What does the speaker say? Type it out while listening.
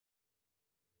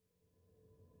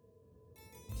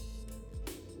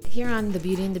here on the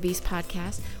Beauty and the Beast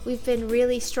podcast, we've been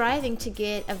really striving to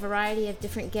get a variety of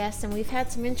different guests, and we've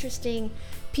had some interesting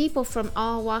people from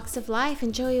all walks of life.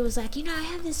 And Joey was like, I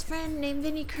have this friend named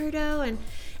Vinnie Curto, and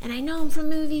I know him from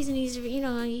movies, and he's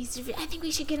I think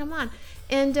we should get him on.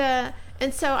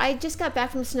 And so I just got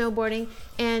back from snowboarding,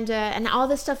 and all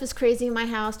this stuff is crazy in my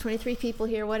house, 23 people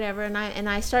here, whatever, and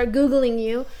I start Googling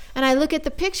you, and I look at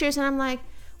the pictures, and I'm like,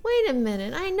 wait a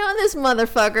minute, I know this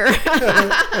motherfucker.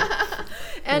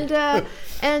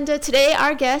 and today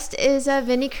our guest is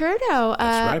Vinnie Curto,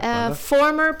 a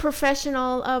former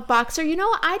professional boxer.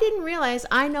 I didn't realize,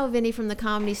 I know Vinnie from the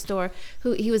Comedy Store,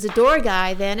 he was a door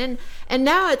guy then, and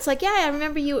now it's like, yeah, I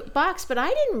remember you boxed, but I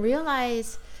didn't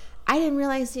realize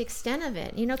the extent of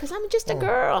it, because I'm just a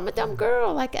girl. I'm a dumb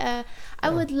girl. I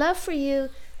would love for you.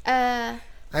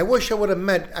 I wish I would have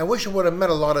met a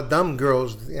lot of dumb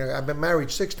girls. I've been married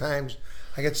 6 times.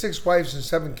 I got 6 wives and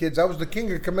 7 kids. I was the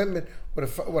king of commitment with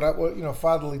a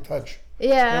fatherly touch.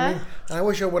 Yeah. And I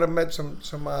wish I would have met some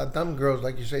dumb girls,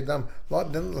 like you say, dumb. A lot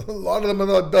of them are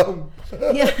not dumb.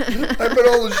 Yeah. I met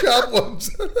all the sharp ones.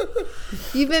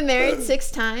 You've been married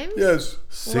 6 times? Yes.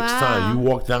 6 times. You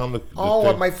walked down the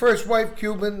thing. My first wife,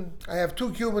 Cuban. I have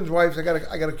 2 Cuban wives. I got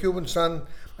a Cuban son.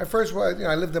 My first wife,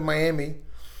 I lived in Miami.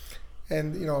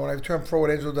 And, when I turned pro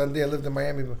at Angel Dundee, I lived in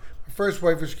Miami. But my first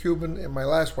wife was Cuban, and my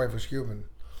last wife was Cuban.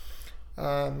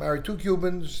 Married 2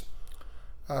 Cubans,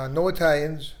 no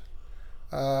Italians,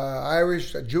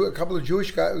 Irish, a couple of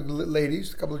Jewish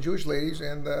ladies,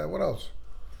 and what else?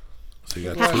 So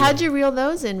you got how'd you reel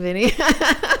those in, Vinny?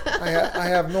 I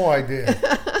have no idea.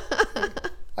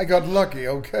 I got lucky,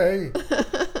 okay?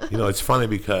 It's funny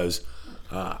because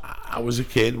I was a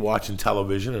kid watching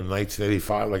television in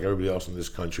 1985, like everybody else in this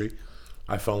country.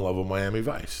 I fell in love with Miami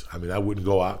Vice. I wouldn't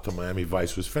go out till Miami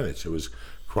Vice was finished. It was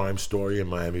Crime Story and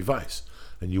Miami Vice.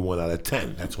 And you went out at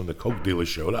 10. That's when the Coke dealer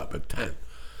showed up, at 10.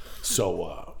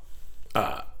 So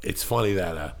it's funny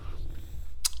that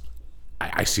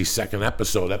I see second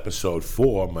episode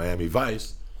 4, Miami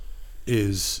Vice,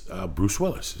 is Bruce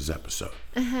Willis's episode.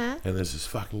 Uh-huh. And there's this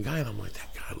fucking guy, and I'm like,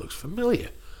 that guy looks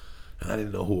familiar. And I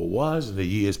didn't know who it was, and the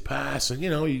years passed, and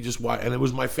you just watch, and it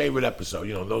was my favorite episode.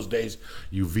 In those days,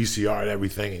 you VCR'd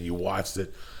everything and you watched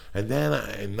it. And then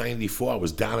in '94, I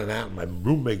was down and out, and my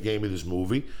roommate gave me this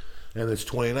movie, and it's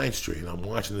 29th Street, and I'm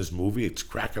watching this movie. It's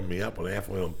cracking me up, and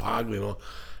halfway on Pog,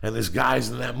 and this guy's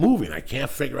in that movie, and I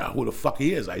can't figure out who the fuck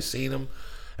he is. I seen him,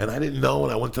 and I didn't know,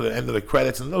 and I went to the end of the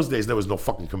credits. And in those days, there was no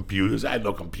fucking computers. I had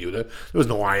no computer. There was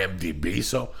no IMDb,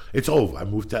 so it's over. I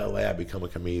moved to LA. I become a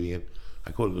comedian. I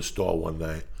go to the store one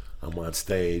night. I'm on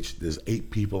stage. There's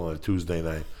 8 people on a Tuesday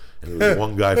night. And there's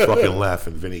one guy fucking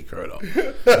laughing, Vinnie Curto.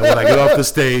 And when I get off the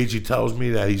stage, he tells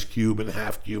me that he's Cuban,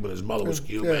 half Cuban. His mother was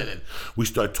Cuban. And we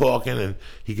start talking, and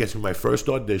he gets me my first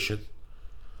audition.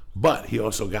 But he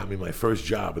also got me my first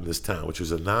job in this town, which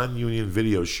was a non-union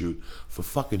video shoot for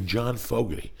fucking John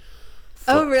Fogerty.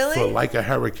 Oh, really? For Like a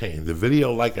Hurricane, the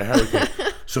video Like a Hurricane.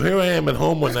 So here I am at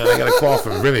home one night. I got a call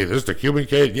from Vinny. This is the Cuban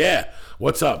kid? Yeah.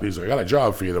 What's up? He's like, I got a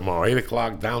job for you tomorrow, 8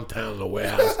 o'clock downtown in the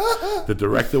warehouse. The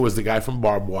director was the guy from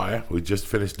Barbed Wire. We just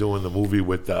finished doing the movie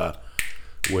with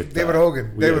David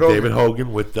Hogan. David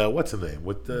Hogan with, what's her name?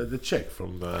 With the chick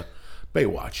from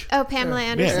Baywatch. Oh, Pamela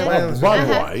Anderson. Yeah, Barbed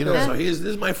Wire. So this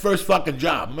is my first fucking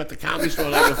job. I'm at the Comedy Store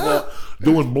night before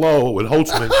doing Blow with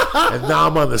Holtzman, and now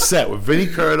I'm on the set with Vinnie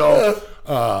Curto,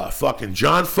 fucking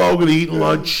John Fogerty eating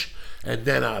lunch, and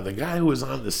then the guy who was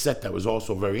on the set that was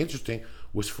also very interesting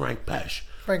was Frank Pesh,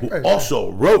 who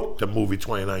also wrote the movie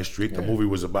 29th Street. The movie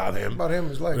was about him. About him,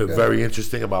 his life. Very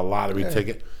interesting, about a lottery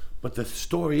ticket. But the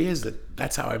story is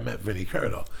that's how I met Vinnie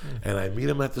Curto. And I meet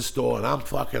him at the store, and I'm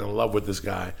fucking in love with this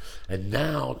guy. And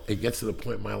now it gets to the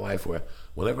point in my life where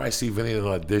whenever I see Vinnie in an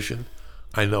audition,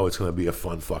 I know it's going to be a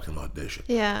fun fucking audition.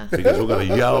 Yeah. Because we're going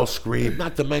to yell, scream.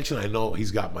 Not to mention, I know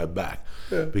he's got my back.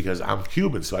 Because I'm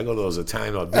Cuban, so I go to those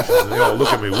Italian auditions, and they all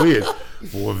look at me weird.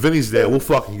 But when Vinny's there, we'll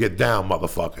fucking get down,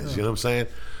 motherfuckers. You know what I'm saying?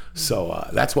 So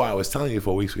that's why I was telling you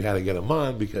for weeks we had to get him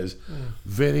on, because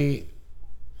Vinny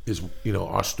is,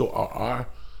 our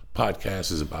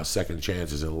podcast is about second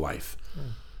chances in life.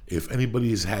 If anybody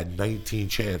has had 19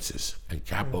 chances and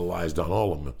capitalized on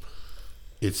all of them,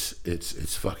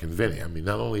 it's fucking Vinny. I mean,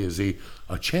 not only is he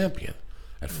a champion,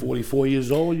 at 44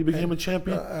 years old, you became a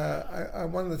champion? I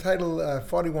won the title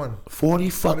 41. 40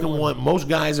 fucking one. Most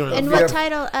guys are in And what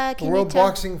title? The World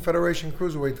Boxing Federation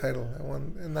Cruiserweight title. I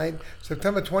won in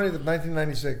September 20th of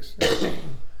 1996.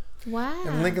 Wow.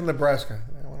 In Lincoln, Nebraska.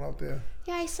 I went out there.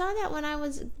 Yeah, I saw that when I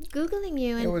was Googling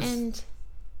you, and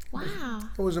wow.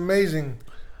 It was amazing.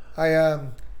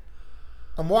 I'm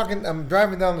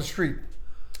driving down the street.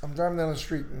 And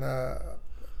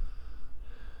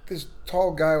this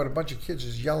tall guy with a bunch of kids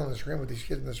is yelling and screaming with these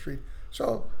kids in the street.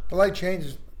 So the light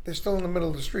changes. They're still in the middle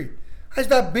of the street. I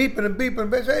start beeping and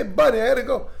beeping. I say, hey, buddy, I gotta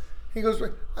go. He goes,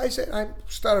 I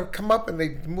started to come up and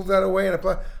they moved that away. And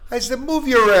I said, move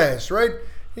your ass, right?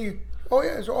 Oh,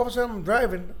 yeah. So all of a sudden I'm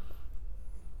driving.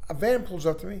 A van pulls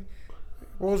up to me.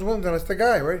 Rolls the window down. It's the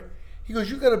guy, right? He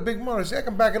goes, you got a big motor. I said, I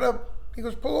can back it up. He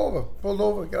goes, pull over. Pulled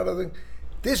over. Got other thing.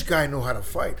 This guy knew how to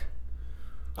fight.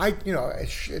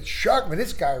 It shocked me.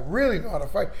 This guy really knew how to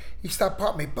fight. He stopped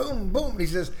popping me. Boom, boom. He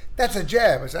says, that's a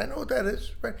jab. I said, I know what that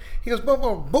is. Right? He goes, boom,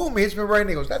 boom, boom. He hits me right. And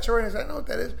he goes, that's all right. I said, I know what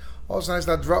that is. All of a sudden, I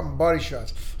start dropping body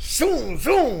shots. Zoom,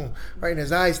 zoom. Right, and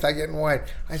his eyes start getting wide.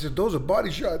 I said, those are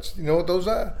body shots. You know what those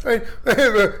are? Right?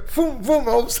 Boom, boom.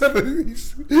 All of a sudden,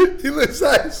 he lifts his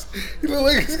eyes. He looks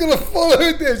like he's going to fall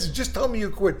right there. I said, just tell me you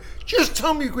quit. Just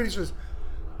tell me you quit. He says,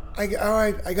 all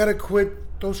right, I got to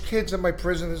quit. Those kids are my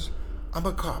prisoners. I'm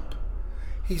a cop.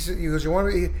 He said, he goes, you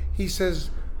want me? He says,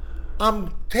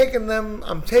 I'm taking them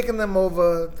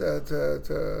over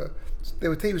he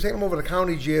was taking them over to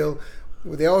county jail.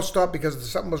 They all stopped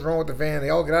because something was wrong with the van. They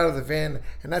all got out of the van,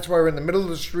 and that's why we're in the middle of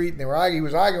the street. And he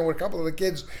was arguing with a couple of the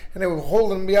kids, and they were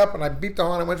holding me up. And I beeped the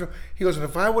horn. He goes, and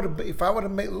if I would have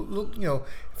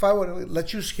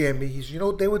let you scare me, he said, you know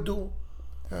what they would do?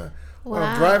 When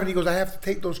I'm driving, he goes, I have to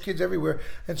take those kids everywhere.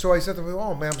 And so I said to him,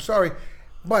 oh man, I'm sorry,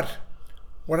 but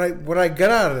when I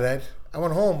got out of that, I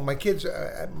went home. My kids,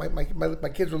 my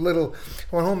kids were little.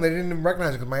 I went home. They didn't even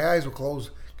recognize it because my eyes were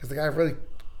closed because the guy really,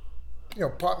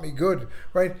 popped me good,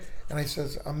 right? And I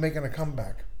says, I'm making a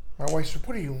comeback. My wife said,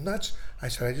 what are you, nuts? I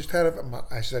said, I just had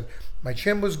I said, my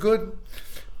chin was good.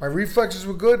 My reflexes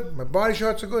were good. My body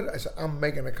shots are good. I said, I'm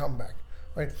making a comeback,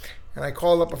 right? And I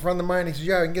called up a friend of mine. He said,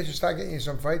 yeah, I can start getting you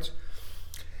some fights.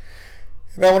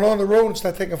 And I went on the road and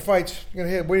started taking fights. You're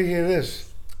going to wait to hear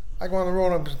this. I go on the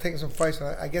road and I'm taking some fights. And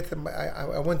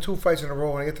I won 2 fights in a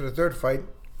row. And I get to the 3rd fight.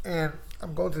 And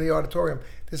I'm going to the auditorium.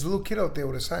 There's a little kid out there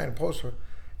with a sign poster.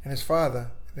 And his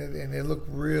father, and they look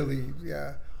really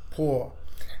poor.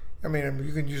 I mean,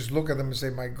 you can just look at them and say,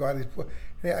 my God, he's poor.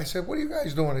 And I said, what are you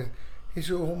guys doing? He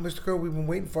said, oh, Mr. Curto, we've been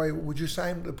waiting for you. Would you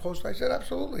sign the poster? I said,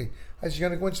 absolutely. I said, you're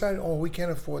going to go inside? Oh, we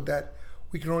can't afford that.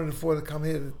 We can only afford to come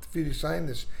here for you to sign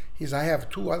this. He said, I have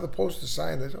 2 other posters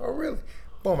signed. I said, oh, really?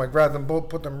 Boom, I grabbed them both,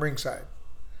 put them ringside.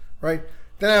 Right?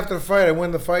 Then after the fight, I win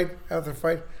the fight. After the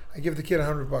fight, I give the kid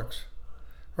 $100.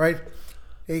 Right?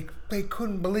 They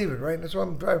couldn't believe it, right? That's why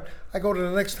I'm driving. I go to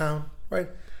the next town, right?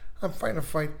 I'm fighting a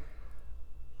fight.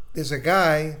 There's a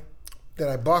guy that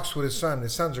I boxed with his son.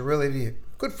 His son's a real idiot.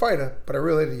 Good fighter, but a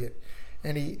real idiot.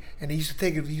 And he used to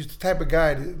take it. He's the type of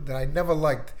guy that I never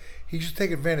liked. He used to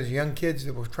take advantage of young kids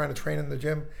that were trying to train in the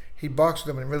gym. He'd box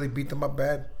them and really beat them up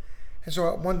bad. And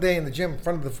so one day in the gym in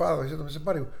front of the father, I said to him, I said,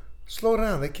 buddy, slow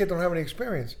down. That kid don't have any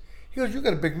experience. He goes, you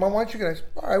got a big mom. Why don't you get it? I said,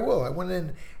 all right, I will. I went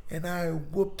in. And I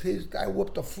whooped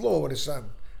the floor with his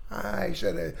son. I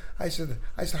said,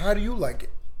 how do you like it?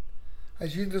 I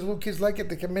said, those little kids like it.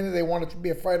 They come in and they wanted to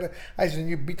be a fighter. I said,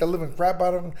 you beat the living crap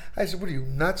out of them. I said, what are you,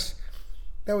 nuts?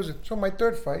 That was it. So my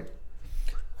 3rd fight,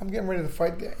 I'm getting ready to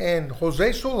fight. And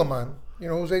Jose Suleiman,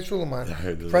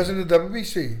 president of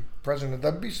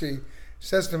WBC,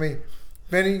 says to me,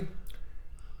 Vinny,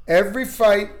 every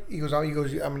fight, he goes, I'm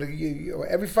going to give you,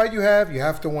 every fight you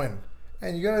have to win.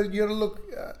 And you gotta look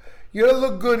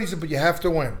good. He said, but you have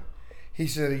to win. He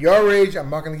said, at your age,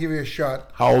 I'm not gonna give you a shot.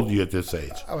 How old are you at this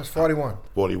age? I was 41.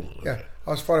 41. Okay. Yeah,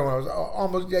 I was 41. I was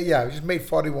almost. I just made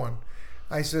 41.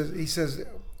 He says, the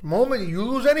moment you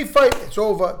lose any fight, it's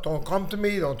over. Don't come to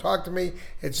me. Don't talk to me.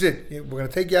 It's it. We're gonna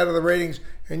take you out of the ratings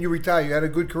and you retire. You had a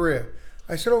good career.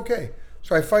 I said, okay.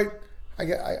 So I fight.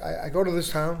 I go to this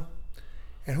town,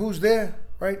 and who's there?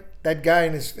 Right, that guy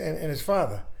and his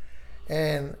father.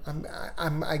 And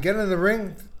I get in the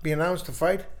ring, be announced to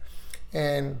fight,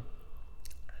 and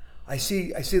I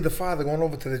see the father going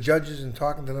over to the judges and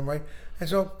talking to them, right? And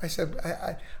so I said,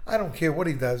 I don't care what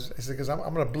he does. I said, because I'm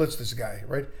going to blitz this guy,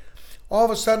 right? All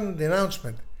of a sudden, the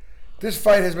announcement, this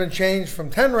fight has been changed from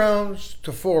 10 rounds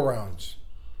to 4 rounds.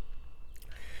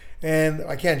 And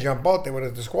I can't jump out. They would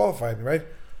have disqualified me, right?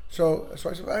 So I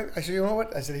said, you know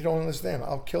what? I said, he don't understand.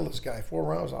 I'll kill this guy. 4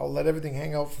 rounds. I'll let everything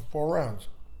hang out for 4 rounds.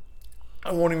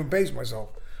 I won't even pace myself,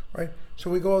 right? So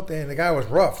we go out there, and the guy was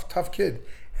rough, tough kid.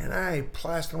 And I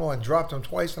plastered him all and dropped him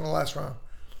twice in the last round.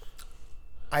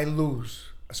 I lose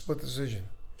a split decision.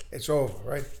 It's over,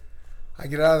 right? I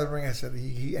get out of the ring. I said,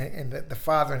 and the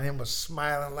father and him was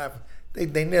smiling, laughing.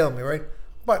 They nailed me, right?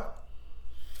 But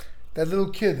that little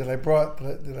kid that I brought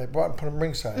and put him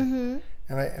ringside, and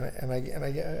they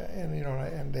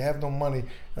have no money,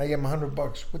 and I gave him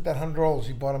 $100. With that $100,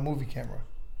 he bought a movie camera,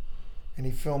 and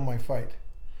he filmed my fight.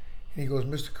 And he goes,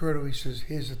 Mr. Curto, he says,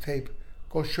 here's the tape.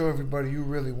 Go show everybody you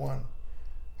really won.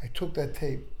 I took that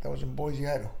tape. That was in Boise,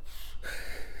 Idaho.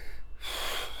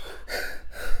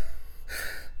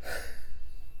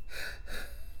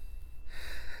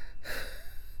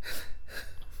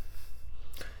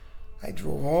 I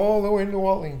drove all the way to New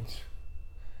Orleans.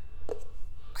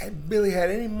 I barely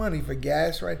had any money for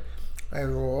gas, right? I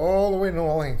drove all the way to New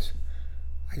Orleans.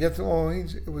 I get to New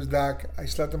Orleans, it was dark. I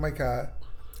slept in my car,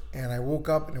 and I woke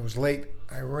up, and it was late.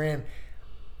 I ran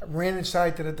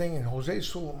inside to the thing, and Jose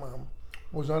Suleiman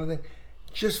was on the thing,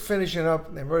 just finishing up,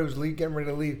 and everybody was getting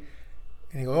ready to leave.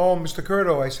 And he goes, oh, Mr.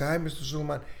 Curto. I said, hi, Mr.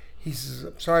 Suleiman. He says,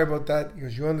 I'm sorry about that. He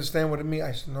goes, you understand what it means?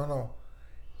 I said, no.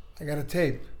 I got a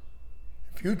tape.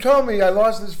 If you tell me I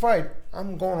lost this fight,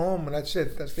 I'm going home, and that's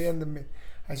it. That's the end of me.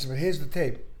 I said, but here's the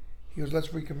tape. He goes,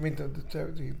 let's reconvene.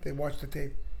 They watched the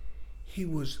tape. He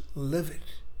was livid,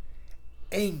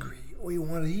 angry.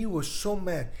 He was so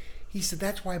mad. He said,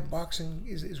 that's why boxing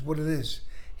is what it is.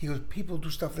 He goes, people do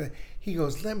stuff that. He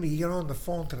goes, let me get on the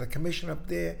phone to the commission up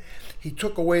there. He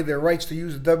took away their rights to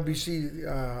use the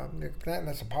WBC.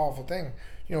 That's a powerful thing.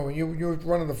 You know, when you're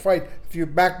running the fight, if you're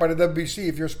backed by the WBC,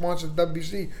 if you're sponsored by the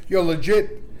WBC, you're legit.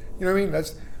 You know what I mean?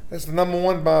 That's the number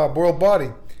one world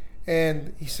body.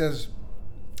 And he says,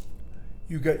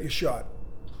 you got your shot.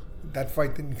 That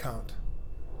fight didn't count.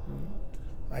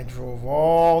 I drove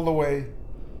all the way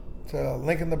to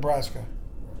Lincoln, Nebraska.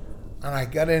 And I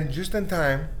got in just in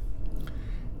time.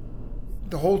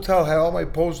 The hotel had all my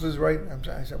posters, right?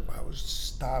 I said, I was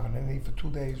starving. I didn't eat for 2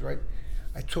 days, right?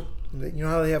 I took, you know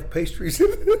how they have pastries? They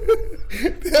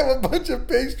have a bunch of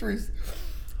pastries.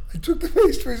 I took the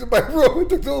pastries in my room. I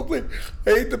took the whole plate.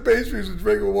 I ate the pastries and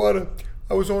drank the water.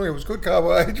 It was good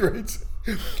carbohydrates.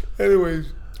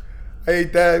 Anyways, I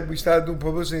ate that. We started doing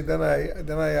publicity. Then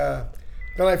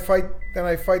I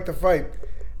fight the fight.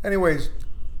 Anyways,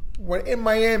 when in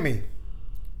Miami,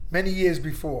 many years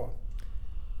before,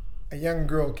 a young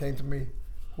girl came to me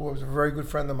who was a very good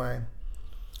friend of mine,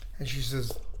 and she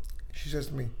says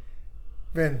to me,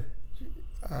 Vin,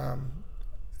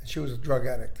 she was a drug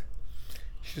addict.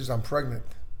 She says, I'm pregnant.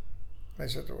 I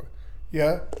said to her,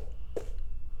 yeah?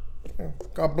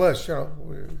 God bless, you know.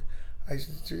 I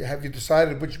said, have you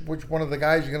decided which one of the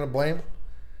guys you're going to blame?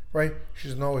 Right? She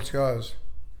says, no, it's yours.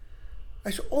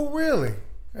 I said, oh, really?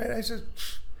 Right? I said,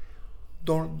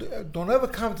 don't ever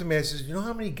come to me. I said, you know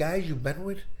how many guys you've been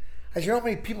with? I said, you know how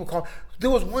many people call? There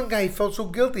was one guy, he felt so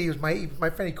guilty. He was my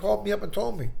friend. He called me up and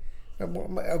told me.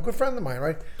 A good friend of mine,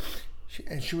 right?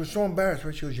 She was so embarrassed,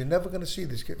 right? She goes, you're never going to see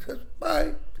this kid. I said,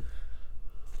 bye.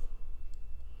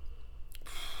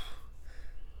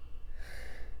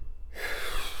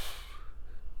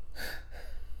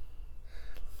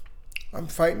 I'm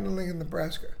fighting in Lincoln,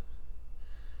 Nebraska.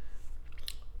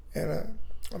 And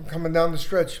I'm coming down the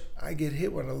stretch. I get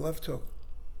hit with a left hook.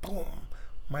 Boom.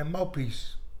 My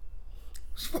mouthpiece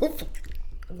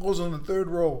goes on the third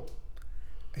row.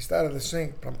 I started to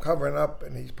sink, but I'm covering up,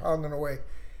 and he's pounding away.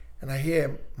 And I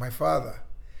hear my father,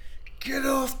 get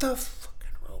off the fucking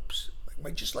ropes.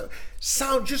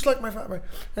 Sound just like my father.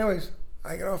 Anyways,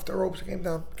 I got off the ropes, I came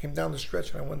down the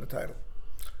stretch, and I won the title.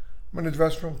 I'm in the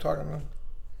dressing room talking to him.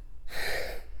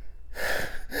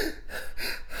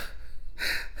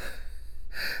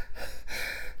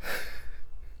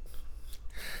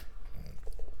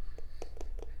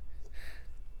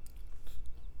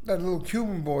 That little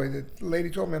Cuban boy that the lady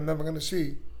told me I'm never going to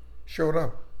see showed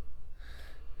up.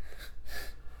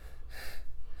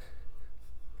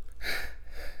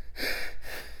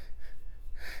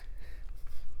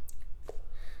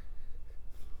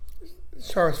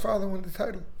 Saw his father win the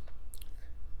title.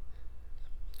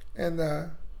 And it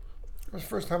was the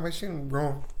first time I seen him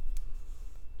grown.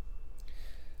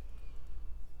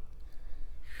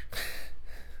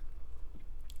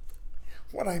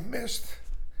 What I missed.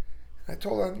 I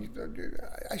told her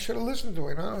I should have listened to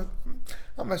it. Huh?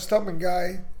 I'm a stubborn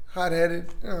guy,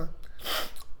 hot-headed. You know,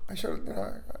 I should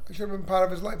have been part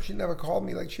of his life. She never called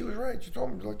me. Like, she was right. She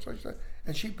told me like that,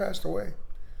 and she passed away.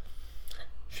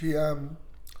 She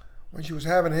when she was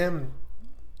having him,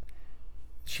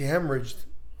 she hemorrhaged,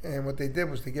 and what they did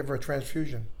was they gave her a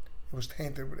transfusion. It was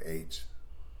tainted with AIDS.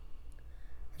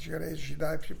 And she got AIDS. She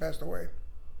died. She passed away.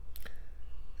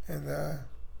 And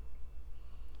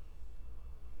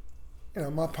you know,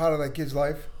 I'm not part of that kid's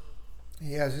life.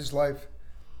 He has his life.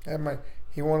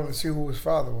 He wanted to see who his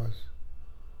father was.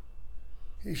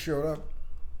 He showed up,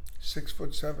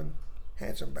 6'7",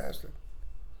 handsome bastard.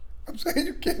 I'm saying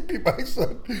you can't be my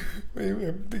son.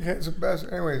 Big handsome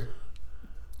bastard. Anyways.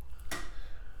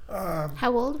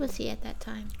 How old was he at that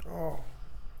time? Oh,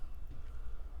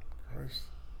 Christ.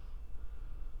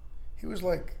 He was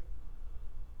like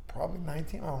probably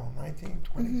 19, I don't know, 19,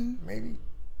 20, maybe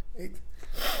 8.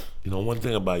 You know, one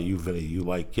thing about you, Vinny, you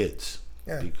like kids.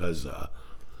 Yeah. Because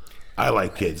I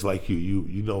like kids like you.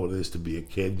 You know what it is to be a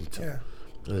kid. Yeah.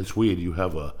 And it's weird. You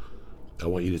have I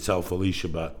want you to tell Felicia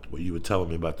about what you were telling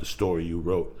me about the story you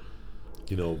wrote.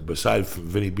 You know, besides from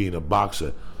Vinny being a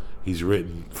boxer, he's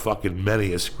written fucking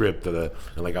many a script and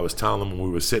like I was telling him when we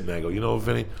were sitting there, I go, you know,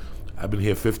 Vinny, I've been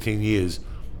here 15 years.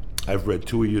 I've read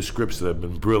 2 of your scripts that have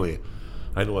been brilliant.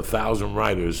 I know 1,000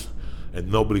 writers,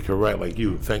 and nobody can write like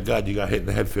you. Thank God you got hit in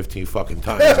the head 15 fucking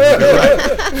times.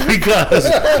 Because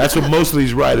that's what most of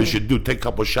these writers should do, take a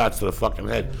couple shots to the fucking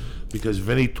head. Because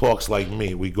Vinny talks like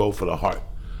me. We go for the heart.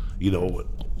 You know,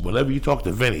 whenever you talk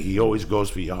to Vinny, he always goes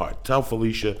for your heart. Tell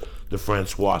Felicia the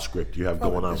Francois script you have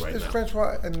going on right it's now.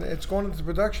 Francois, and it's going into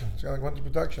production. It's going into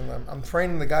production. I'm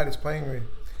training the guy that's playing me.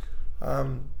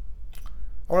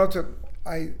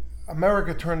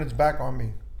 America turned its back on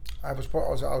me. I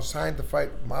was signed to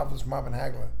fight Marvelous Marvin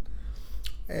Hagler,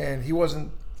 and he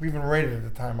wasn't even rated at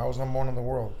the time. I was number 1 in the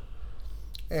world.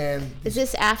 And is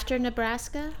this after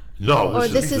Nebraska? No, or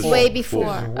this is way before.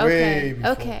 Way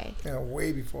before. Okay. Yeah,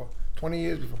 way before. 20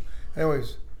 years before.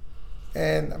 Anyways,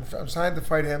 and I'm signed to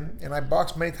fight him, and I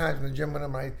boxed many times in the gym with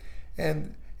him.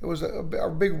 And it was a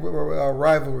big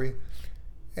rivalry.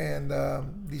 And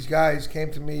these guys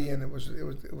came to me, and it was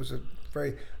a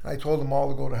very. I told them all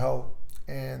to go to hell.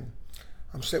 And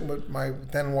I'm sitting with my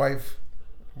then wife,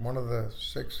 one of the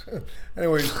 6.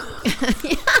 Anyways,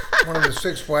 one of the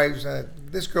 6 wives.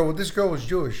 This girl was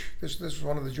Jewish. This was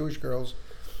one of the Jewish girls,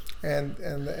 and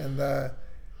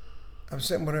I'm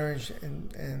sitting with her,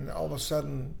 and all of a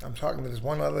sudden I'm talking to this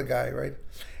one other guy, right?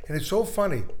 And it's so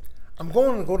funny. I'm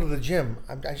going to go to the gym.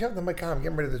 I jumped in my car. I'm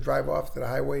getting ready to drive off to the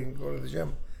highway and go to the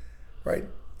gym, right?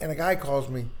 And a guy calls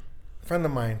me, a friend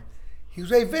of mine. He goes,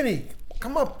 "Hey, Vinny,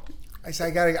 come up." I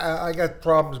said, I got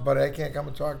problems, buddy. I can't come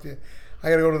and talk to you. I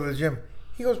got to go to the gym.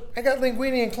 He goes, "I got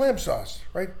linguine and clam sauce,"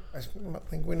 right? I said,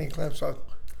 "Linguine and clam sauce."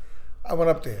 I went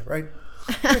up there, right?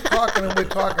 We're talking and we're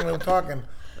talking and we're talking.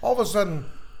 All of a sudden,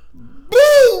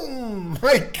 boom!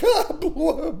 My car blew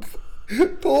up.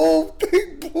 The whole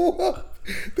thing blew up.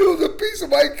 There was a piece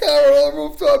of my car on all the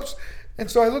rooftops.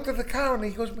 And so I looked at the car and he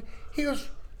goes,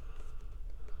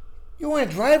 "You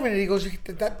weren't driving it." He goes,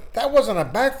 that wasn't a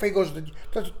backfire. He goes,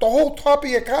 the whole top of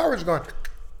your car is gone.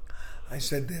 I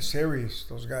said, "They're serious,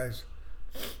 those guys.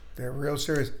 They're real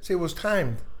serious." See, it was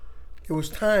timed. It was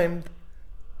timed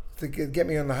to get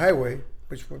me on the highway,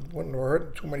 which wouldn't have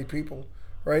hurt too many people,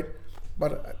 right?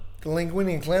 But the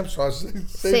linguine and clam sauce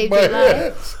saved my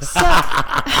life.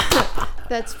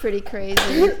 That's pretty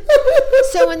crazy.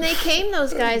 So when they came,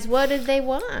 those guys, what did they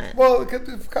want? Well, a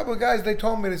couple of guys, they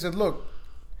told me, they said, "Look,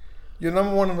 you're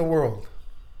number 1 in the world.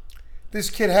 This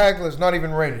kid Hagler is not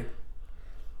even rated.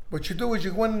 What you do is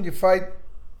you win, you fight,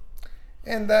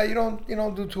 and you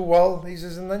don't do too well." He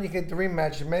says, "And then you get the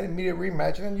rematch, immediate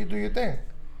rematch, and then you do your thing."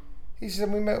 He said,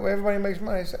 "Everybody makes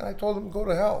money." I told him, "Go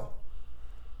to hell."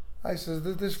 I said,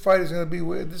 "This fight is going to be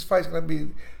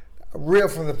real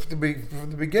from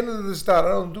the beginning to the start. I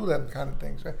don't do that kind of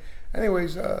things." Right?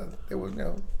 Anyways, they were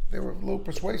a little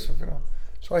persuasive,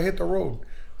 So I hit the road.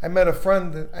 I made a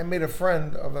friend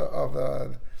of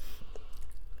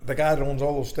the guy that owns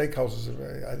all those steakhouses.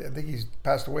 I think he's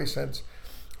passed away since.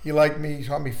 He liked me. He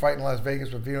saw me fight in Las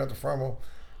Vegas with Vino DeFermo.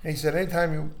 And he said,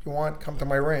 "Anytime you want, come to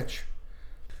my ranch."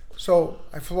 So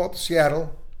I flew out to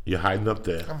Seattle. You're hiding up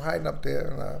there. I'm hiding up there.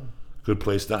 And, good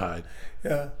place to hide.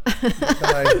 Yeah.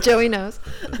 Joey knows.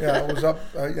 Yeah, I was up.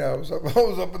 I was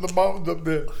up in the mountains up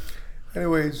there.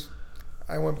 Anyways,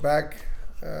 I went back.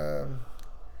 I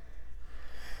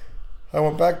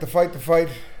went back to fight the fight.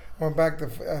 I went back to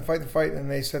fight the fight, and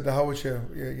they said, "The hell with you!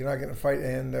 You're not getting a fight."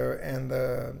 And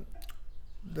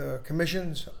the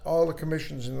commissions, all the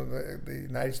commissions in the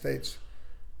United States,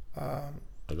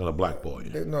 they're gonna blackball you.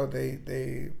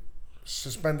 They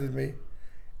suspended me,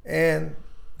 and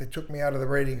they took me out of the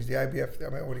ratings. The IBF,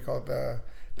 what do you call it? The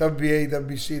WBA,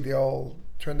 WBC, they all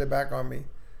turned their back on me,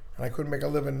 and I couldn't make a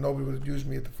living. Nobody would use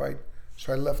me at the fight,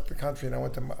 so I left the country and I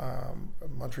went to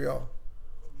Montreal.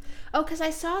 Oh, because I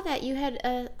saw that you had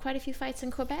quite a few fights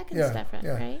in Quebec and stuff,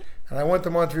 right? And I went to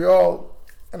Montreal,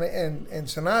 and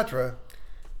Sinatra,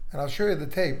 and I'll show you the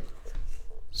tape.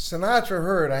 Sinatra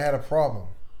heard I had a problem,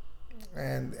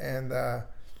 and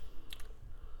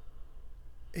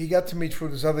he got to me through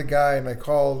this other guy, and I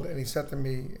called, and he said to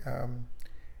me,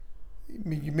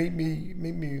 "You meet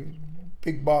me,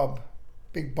 Big Bob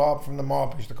from the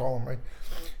mob," I used to call him, right?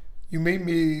 "You meet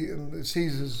me in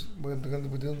Caesars. We're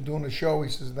doing a show." He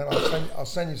says, "Then I'll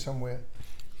send you somewhere."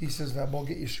 He says, "Then we'll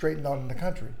get you straightened out in the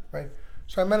country," right?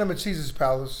 So I met him at Caesar's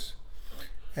Palace,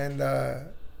 And I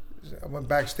went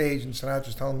backstage, and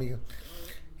Sinatra's telling me,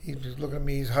 he was looking at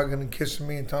me, he's hugging and kissing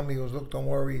me and telling me, he goes, look, don't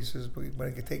worry. He says, but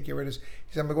I can take care of this.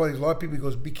 He said, I'm like, well, there's a lot of people. He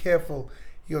goes, be careful.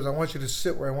 He goes, I want you to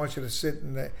sit where I want you to sit.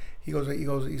 And he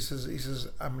says,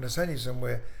 I'm going to send you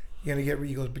somewhere. You're going to get,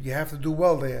 he goes, but you have to do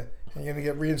well there. And you're going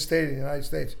to get reinstated in the United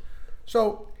States.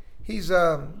 So he's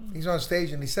on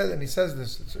stage and he says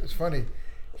this. It's funny.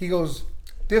 He goes,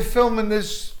 they're filming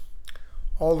this,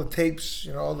 all the tapes,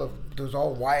 there's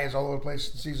all wires all over the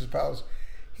place in Caesar's Palace.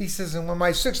 He says, and when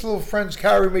my 6 little friends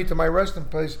carry me to my resting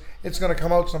place, it's going to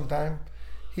come out sometime.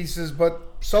 He says, but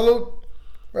salute,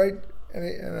 right?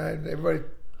 And everybody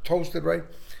toasted, right?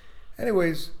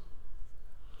 Anyways,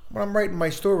 when I'm writing my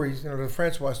stories, the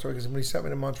Francois story, because when he sent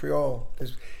me to Montreal,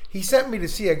 he sent me to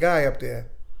see a guy up there.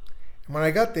 And when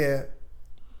I got there,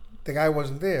 the guy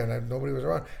wasn't there, and nobody was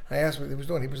around. And I asked what he was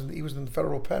doing. He was in the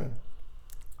federal pen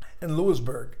in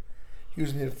Lewisburg. He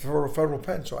was in the federal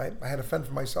pen, so I had to fend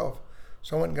for myself.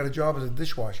 So I went and got a job as a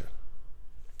dishwasher.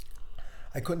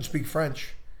 I couldn't speak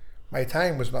French. My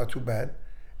Italian was not too bad,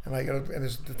 and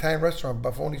it's the Italian restaurant,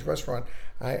 Buffoni's restaurant.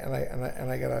 I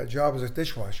got a job as a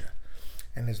dishwasher.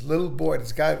 And this little boy,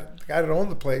 the guy that owned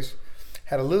the place,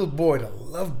 had a little boy that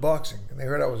loved boxing, and they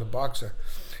heard I was a boxer,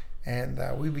 and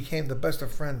we became the best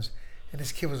of friends. And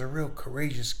this kid was a real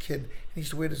courageous kid. He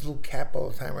used to wear this little cap all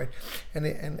the time, right? And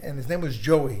his name was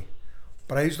Joey.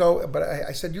 But I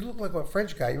said, you look like a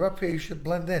French guy. You're up here. You should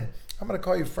blend in. I'm going to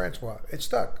call you Francois. It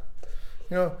stuck.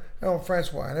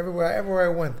 Francois. And everywhere I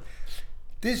went,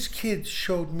 this kid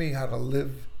showed me how to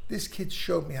live. This kid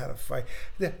showed me how to fight.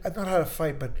 Not how to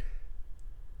fight, but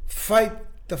fight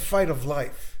the fight of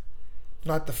life.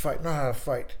 Not how to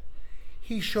fight.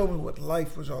 He showed me what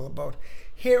life was all about.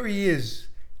 Here he is,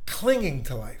 clinging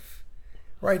to life,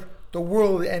 right? The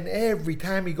world, and every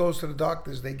time he goes to the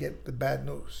doctors, they get the bad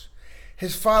news.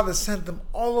 His father sent them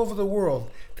all over the world,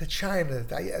 to China.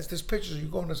 There's pictures, you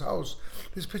go in his house,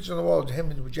 there's pictures on the wall of him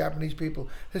with Japanese people,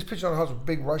 there's pictures on the house with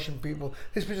big Russian people,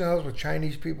 there's pictures on the house with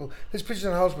Chinese people, there's pictures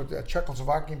on the house with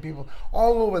Czechoslovakian people,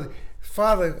 all over.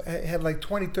 Father had like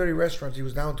 20, 30 restaurants, he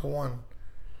was down to one.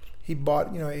 He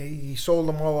bought, he sold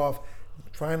them all off,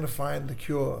 trying to find the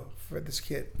cure for this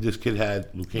kid. This kid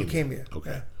had leukemia. Okay.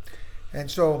 Yeah. And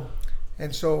so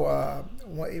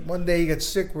one day he got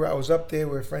sick. Where I was up there,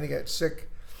 where a friend got sick,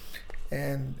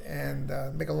 and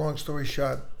make a long story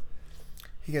short,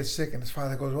 he gets sick, and his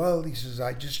father goes, well, he says,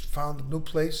 I just found a new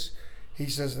place. He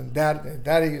says, and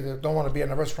Daddy don't want to be in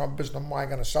the restaurant business no more. I'm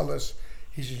gonna sell this.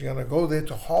 He says, you're gonna go there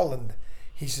to Holland.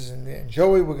 He says, and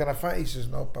Joey, we're gonna find. He says,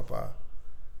 no, Papa,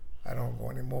 I don't go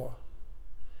anymore.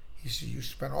 He says, you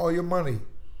spent all your money.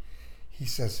 He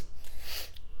says,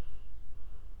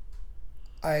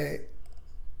 I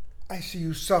see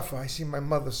you suffer. I see my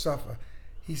mother suffer.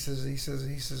 He says,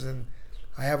 and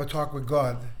I have a talk with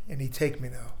God, and He take me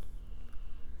now.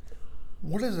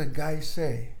 What does a guy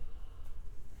say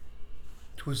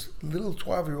to his little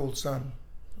 12-year-old son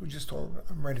who just told him,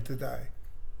 I'm ready to die?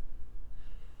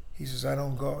 He says, I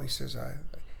don't go. He says, I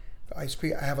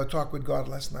have a talk with God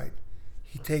last night.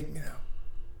 He take me now.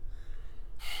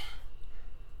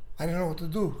 I didn't know what to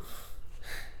do.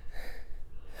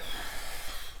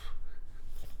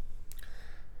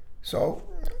 So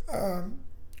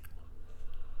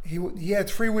he had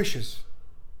 3 wishes,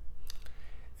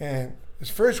 and his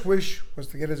first wish was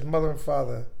to get his mother and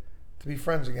father to be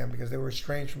friends again, because they were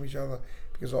estranged from each other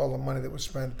because of all the money that was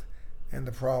spent and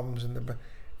the problems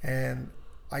and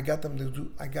I got them to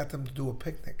do a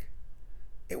picnic.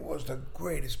 It was the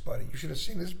greatest, buddy. You should have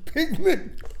seen this picnic.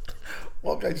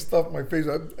 Well, I stuffed my face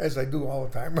up, as I do all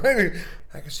the time. Right?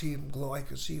 I could see him glow. I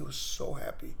could see he was so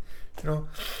happy,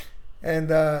 And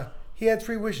he had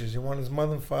 3 wishes. He wanted his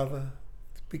mother and father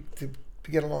to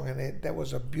get along, and that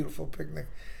was a beautiful picnic.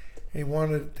 And he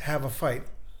wanted to have a fight.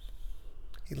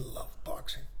 He loved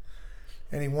boxing.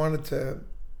 And he wanted to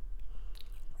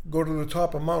go to the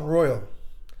top of Mount Royal.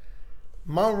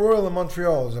 Mount Royal in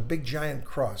Montreal is a big giant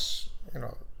cross,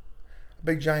 a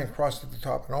big giant cross at the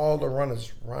top, and all the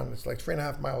runners run. It's like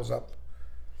 3.5 miles up.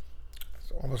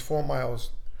 It's almost 4 miles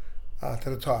to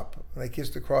the top. And they kiss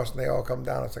the cross and they all come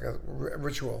down. It's like a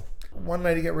ritual. One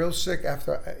night he got real sick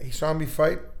after he saw me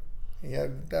fight. He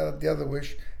had the other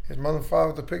wish. His mother and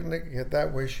father at the picnic, he had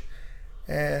that wish.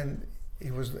 And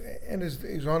he was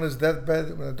on his deathbed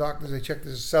when the doctors, they checked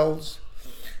his cells.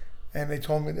 And they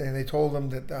told him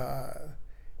that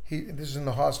this is in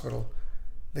the hospital.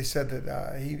 They said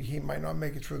that he might not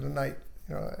make it through the night.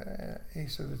 He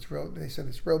said they said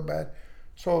it's real bad.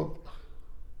 So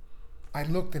I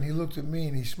looked, and he looked at me,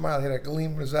 and he smiled. He had a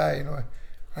gleam in his eye.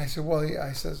 I said, well,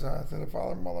 I says to the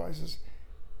father and mother, I says,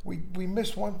 we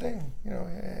missed one thing, you know.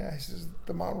 I says,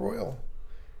 the Mount Royal.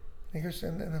 And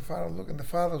the father was looking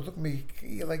at me,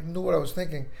 he like knew what I was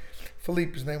thinking.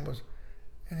 Philippe, his name was.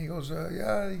 And he goes,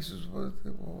 yeah, he says,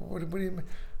 what do you mean?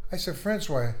 I said,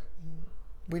 Francois,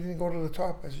 we didn't go to the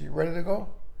top. I said, you ready to go?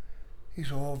 He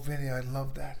said, oh, Vinny, I'd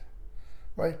love that.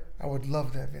 Right? I would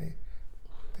love that, Vinny.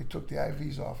 They took the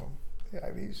IVs off him. The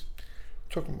IVs.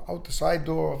 Took him out the side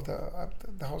door of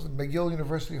the house, McGill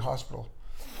University Hospital.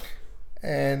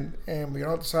 And we went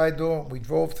out the side door. We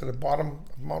drove to the bottom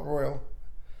of Mount Royal.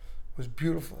 It was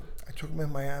beautiful. I took him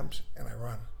in my arms and I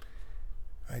run.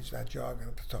 I started jogging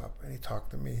at the top, and he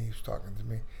talked to me. He was talking to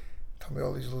me, told me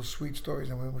all these little sweet stories.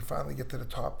 And when we finally get to the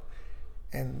top,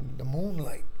 and the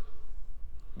moonlight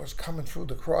was coming through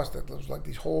the cross, that there was like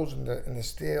these holes in the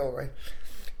steel, right?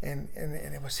 And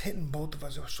it was hitting both of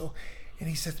us. It was so. And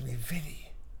he said to me,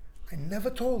 Vinny, I never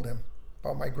told him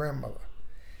about my grandmother.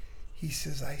 He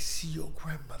says, I see your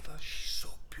grandmother. She's so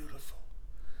beautiful.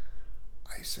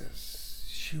 I says,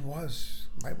 she was.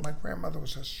 My grandmother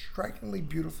was a strikingly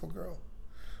beautiful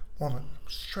woman,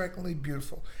 strikingly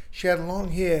beautiful. She had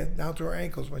long hair down to her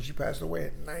ankles when she passed away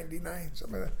at 99,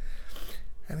 something like that.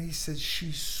 And he said,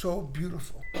 she's so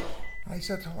beautiful. I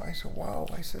said to him, I said, wow.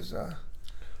 I says,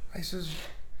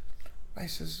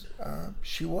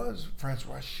 she was,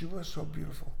 Francois, she was so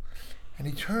beautiful. And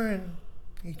he turned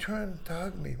to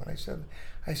hug me when I said to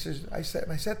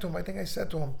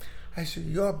him, I said,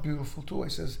 you're beautiful too. I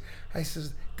says,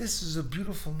 this is a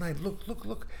beautiful night.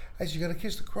 Look. I said, you gotta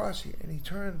kiss the cross here. And he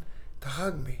turned to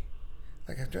hug me.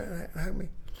 Like I turned to hug me.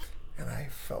 And I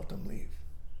felt him leave.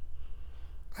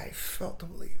 He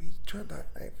turned to hug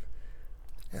me.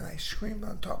 And I screamed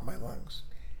on top of my lungs,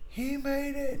 he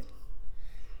made it.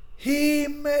 He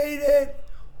made it.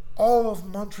 All of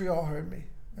Montreal heard me.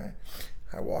 Right?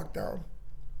 I walked down,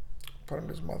 put him in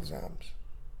his mother's arms,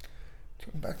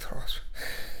 took him back to the hospital.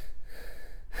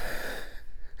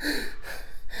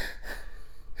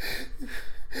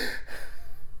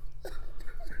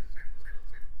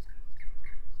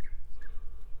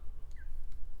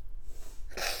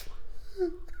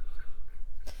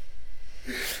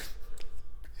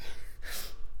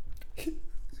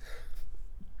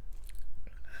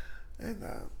 And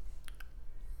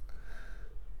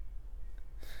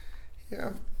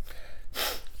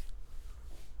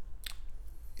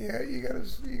yeah, he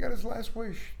got his last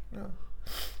wish, you know.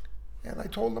 And I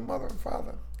told the mother and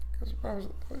father, because I was,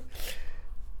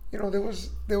 you know, there was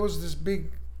this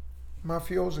big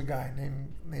mafioso guy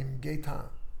named Gaetan.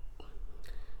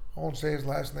 I won't say his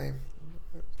last name.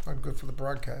 It's not good for the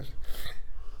broadcast.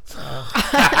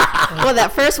 Well,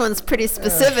 that first one's pretty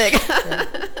specific.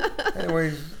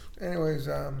 Anyways,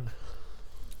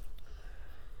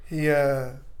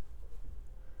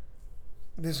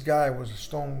 this guy was a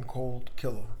stone cold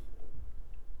killer,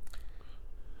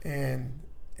 and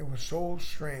it was so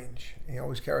strange. He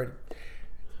always carried.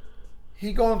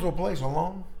 He'd go into a place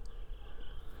alone.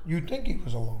 You'd think he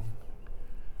was alone,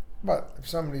 but if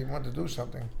somebody wanted to do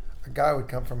something, a guy would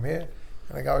come from here,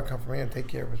 and a guy would come from here and take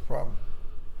care of his problem.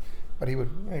 But he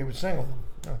would single them.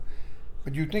 You know.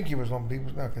 But you'd think he was alone, but he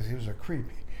was not, because he was a creep.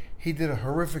 He did a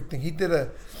horrific thing. He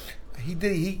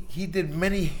did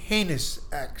many heinous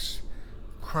acts,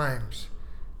 crimes.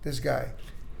 This guy,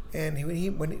 and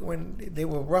when they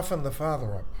were roughing the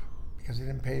father up because he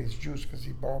didn't pay his dues because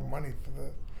he borrowed money for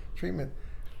the treatment,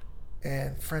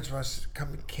 and Francois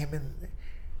came in,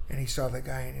 and he saw the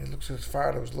guy, and he looks at his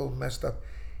father, was a little messed up.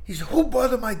 He said, "Who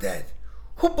bothered my dad?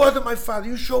 Who bothered my father?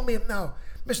 You show me him now."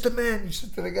 Mr. Man, he says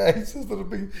to the guy, he's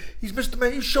Mr.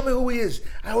 Man, you show me who he is.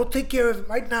 I will take care of him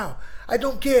right now. I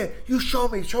don't care. You show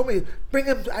me. Bring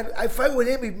him. I fight with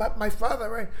him. He's my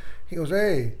father, right? He goes,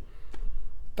 hey,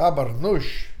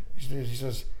 tabarnush. He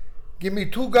says, give me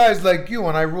 2 guys like you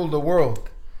and I rule the world.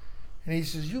 And he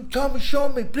says, you tell me, show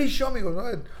me, please show me. He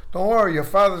goes, don't worry, your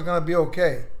father's going to be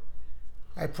okay.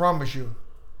 I promise you.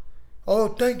 Oh,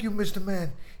 thank you, Mr.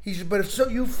 Man. He said, but if so,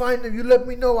 you find them, you let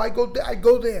me know. I go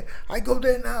there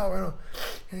now. You know?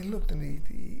 And he looked, and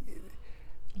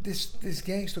this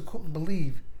gangster couldn't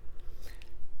believe.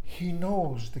 He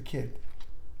knows the kid.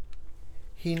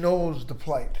 He knows the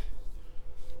plight.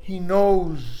 He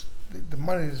knows the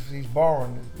money that he's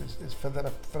borrowing is for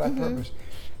that purpose.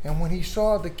 And when he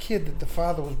saw the kid that the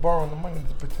father was borrowing the money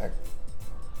to protect,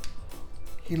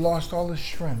 he lost all his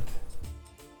strength.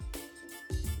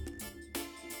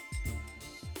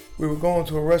 We were going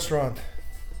to a restaurant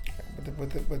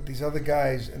with these other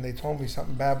guys, and they told me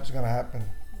something bad was going to happen.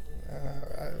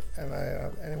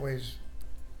 Anyways,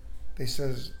 they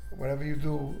says, whatever you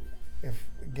do, if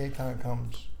Gaetan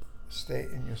comes, stay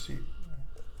in your seat.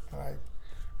 And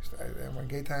And when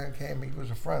gay time came, he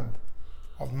was a friend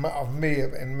of me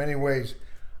in many ways.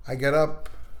 I get up,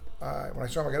 when I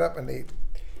saw him, I get up, and they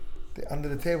under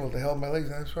the table, they held my legs,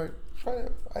 and that's right.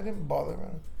 I didn't bother,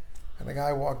 man. And the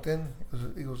guy walked in,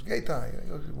 he goes, gay time. He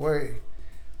goes, way.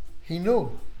 He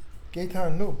knew, gay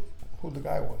time knew who the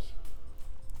guy was.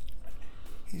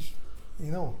 He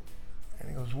knew. And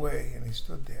he goes, way, and he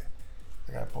stood there.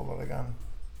 The guy pulled out a gun,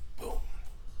 boom,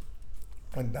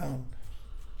 went down,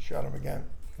 shot him again,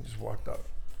 and just walked up.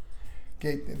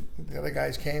 The other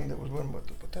guys came that was with him,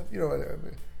 but you know,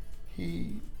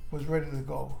 he was ready to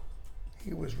go.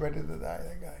 He was ready to die,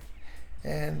 that guy.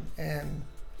 And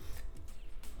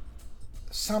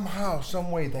somehow,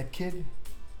 some way, that kid,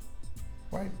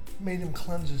 right, made him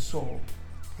cleanse his soul,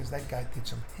 because that guy did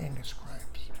some heinous crimes.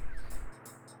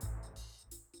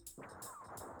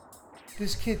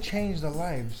 This kid changed the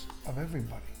lives of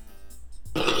everybody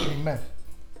he met.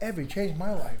 Changed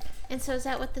my life. And so is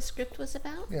that what the script was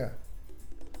about? Yeah.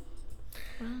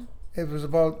 Wow. It was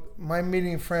about my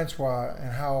meeting Francois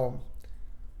and how,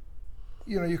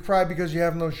 you know, you cry because you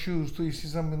have no shoes till you see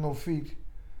something with no feet.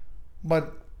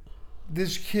 But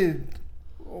this kid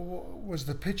was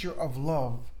the picture of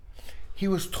love. He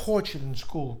was tortured in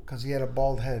school because he had a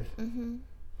bald head. Mm-hmm.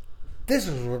 This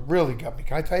is what really got me.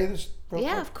 Can I tell you this?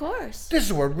 Yeah, of course. This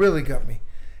is what really got me.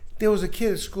 There was a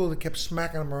kid at school that kept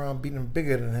smacking him around, beating him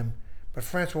bigger than him. But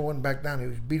Francois wouldn't back down. He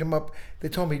would beat him up. They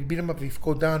told me he'd beat him up. He'd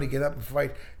go down, he'd get up and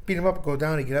fight. Beat him up, go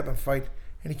down, he'd get up and fight.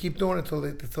 And he'd keep doing it until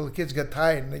the kids got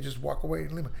tired and they just walk away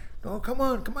and leave him. No, come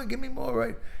on, give me more,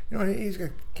 right? You know, he's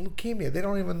got leukemia. They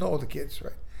don't even know the kids,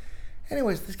 right?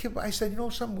 Anyways, this kid, I said, you know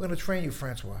something? I'm going to train you,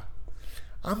 Francois.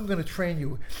 I'm going to train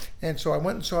you. And so I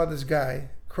went and saw this guy,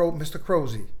 Mr.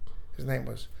 Crozy, his name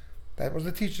was. That was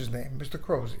the teacher's name, Mr.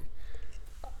 Crozy.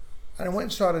 And I went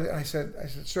and saw it, and I said,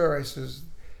 sir,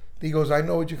 he goes, I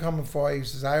know what you're coming for. He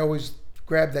says, I always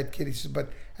grab that kid. He says, but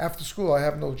after school, I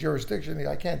have no jurisdiction.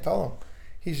 I can't tell him.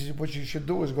 He says, what you should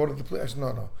do is go to the police. I said,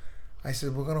 no. I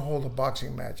said, we're going to hold a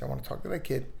boxing match. I want to talk to that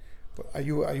kid. But are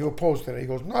you opposed to that? He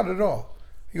goes, not at all.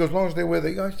 He goes, as long as they're with it.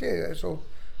 He goes, yeah.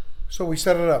 So we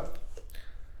set it up.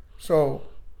 So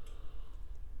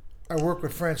I worked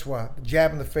with Francois,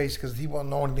 jab in the face because he won't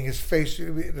know anything. His face,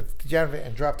 the jab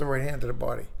and dropped the right hand to the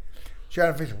body.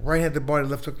 Jab in the face, right hand to the body,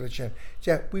 left hook to the chin.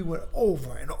 Jab. We went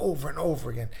over and over and over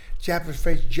again. Jab his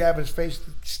face,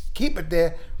 keep it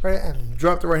there, right, and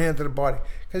drop the right hand to the body.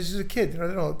 Because he's a kid, you know,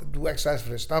 they don't do exercise for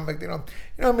their stomach. They don't,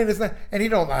 you know what I mean? It's not, and he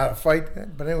don't know how to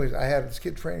fight. But anyways, I had this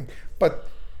kid training. But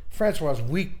Francois was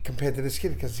weak compared to this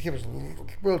kid because the kid was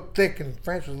real thick and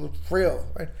Francois was a little frail,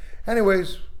 right?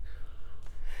 Anyways,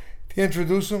 to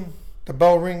introduce him, the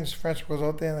bell rings, Francois goes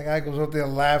out there, and the guy goes out there,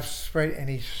 laughs, right, and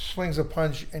he swings a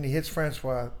punch, and he hits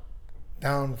Francois.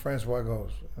 Down Francois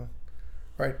goes,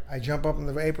 right? I jump up in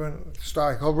the apron,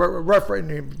 start, call ref right in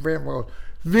the van, goes,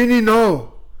 Vinnie,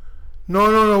 no,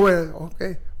 wait,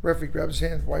 okay. Referee grabs his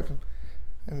hand, wipes him,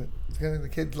 and the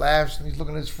kid laughs, and he's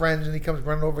looking at his friends, and he comes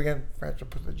running over again. Francois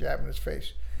puts the jab in his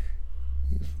face.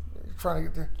 He's trying to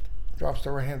get there, drops the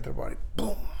right hand to the body,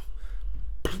 boom.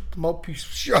 The mouthpiece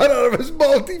shot out of his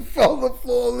mouth. He fell on the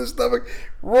floor, his stomach,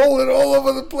 rolling all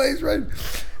over the place, right?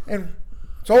 And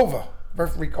it's over.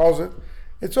 Referee calls it.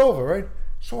 It's over, right?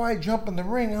 So I jump in the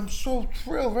ring. I'm so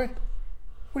thrilled, right?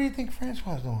 What do you think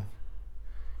Francois is doing?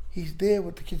 He's there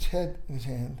with the kid's head in his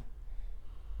hand,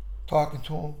 talking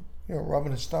to him, you know,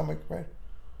 rubbing his stomach, right?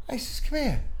 I says, come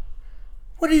here.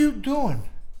 What are you doing?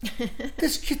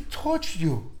 This kid tortured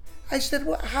you. I said,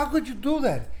 well, how could you do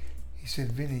that? He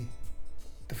said, Vinnie,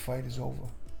 the fight is over.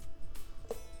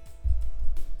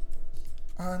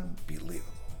 Unbelievable.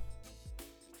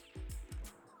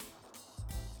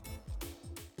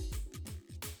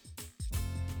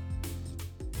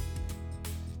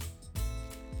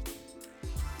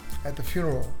 At the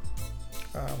funeral,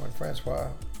 when Francois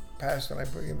passed and I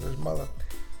bring him to his mother,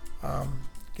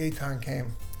 Gaetan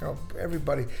came. You know,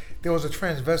 everybody. There was a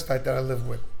transvestite that I lived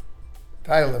with.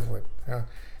 You know.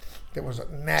 There was a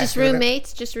nasty...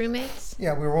 Just roommates?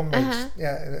 Yeah, we were roommates. Uh-huh.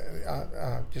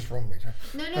 Yeah, just roommates. Huh?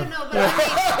 No, but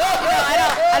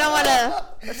I don't want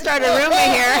to start a rumor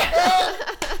here.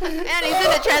 Man, he's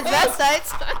into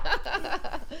transvestites.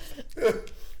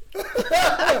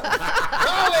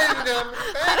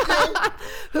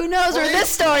 Who knows where this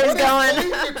story is going?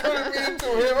 You're turning me into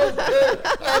him, okay?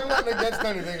 I'm not against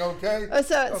anything, okay?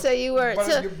 So you were...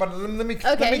 But let me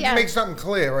make something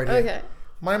clear right here. Okay.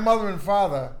 My mother and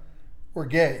father were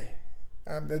gay.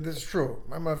 This is true.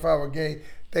 My mother and father were gay.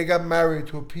 They got married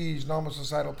to appease normal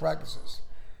societal practices.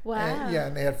 Wow.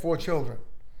 And they had 4 children.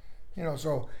 You know,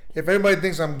 so if anybody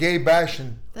thinks I'm gay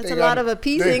bashing, that's a lot of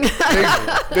appeasing.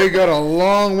 They got a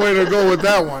long way to go with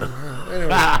that one.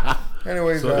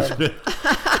 Anyways, we're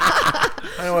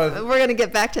gonna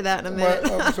get back to that in a minute.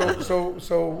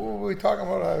 So what were we talking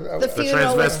about? The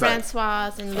funeral with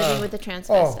Francoise and living with the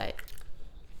transvestite.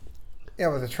 Yeah,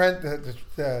 but the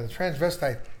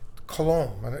transvestite,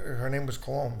 Cologne. Her name was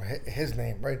Cologne. His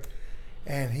name, right?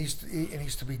 And he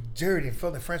used to be dirty and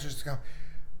filthy. Francoise used to come,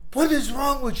 what is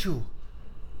wrong with you?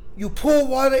 You pour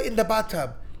water in the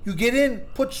bathtub. You get in,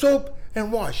 put soap,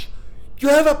 and wash. Do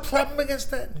you have a problem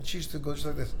against that? And she used to go just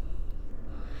like this.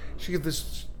 She gave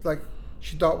this, like,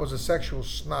 she thought was a sexual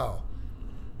snarl.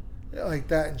 Yeah, like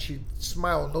that, and she'd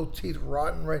smile, no teeth,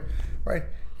 rotten, right?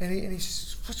 And he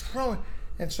says, what's wrong?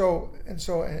 And she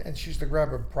used to grab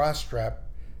her bra strap.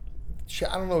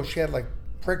 I don't know, she had like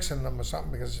pricks in them or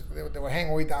something because they were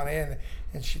hanging way down here,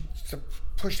 and she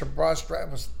pushed her bra strap.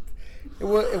 It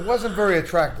wasn't very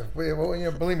attractive.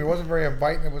 Believe me, it wasn't very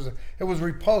inviting. It was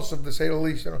repulsive to say the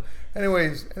least.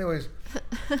 Anyways,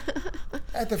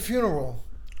 at the funeral,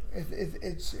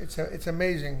 it's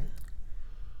amazing.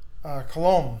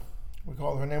 Cologne, we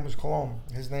called her name was Cologne.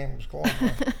 His name was Cologne.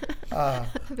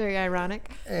 Very ironic.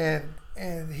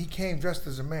 And he came dressed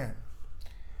as a man,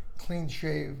 clean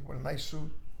shaved with a nice suit.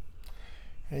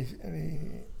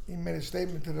 And he made a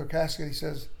statement to the casket. He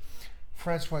says,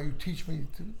 Francois, you teach me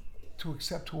to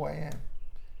accept who I am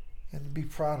and to be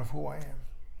proud of who I am.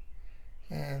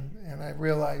 And I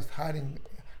realized hiding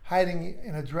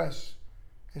in a dress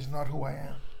is not who I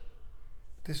am.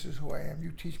 This is who I am.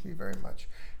 You teach me very much.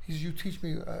 He says, you teach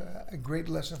me a great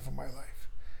lesson for my life.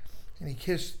 And he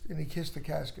kissed the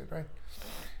casket, right?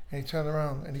 And he turned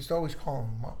around and he used to always call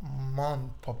him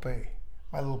mon pape,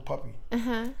 my little puppy.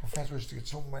 My friends used to get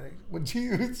so many. When she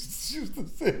used to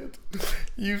say it,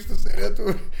 he used to say that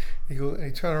to her. And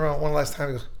he turned around one last time.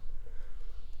 He goes,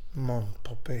 mon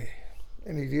pape,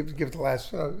 and he give it the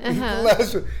last, the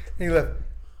last one. And he left.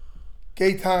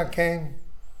 Gaetan came.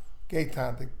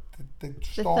 Gaetan, the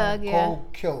stone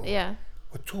cold killer,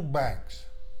 with 2 bags.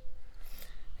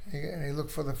 And he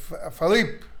looked for the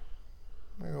Philippe.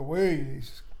 I go, wait. He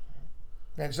says,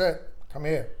 Vincent, come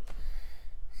here.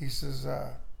 He says,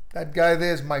 that guy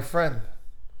there is my friend.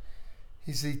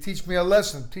 He said, teach me a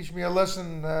lesson. Teach me a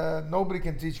lesson nobody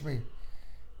can teach me.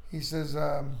 He says,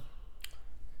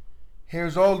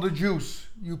 here's all the juice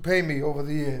you pay me over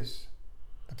the years.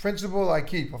 The principal I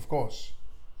keep, of course.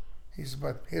 He said,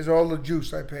 but here's all the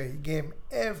juice I pay. He gave him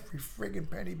every friggin'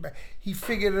 penny back. He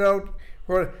figured it out,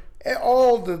 wrote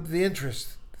all the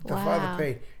interest that the father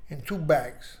paid in 2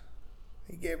 bags.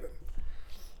 He gave him,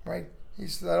 right? He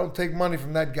said, I don't take money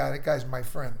from that guy. That guy's my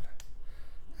friend.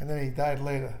 And then he died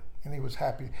later, and he was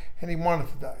happy, and he wanted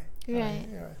to die. Right.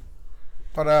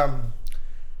 But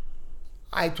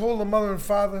I told the mother and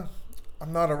father,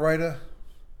 I'm not a writer.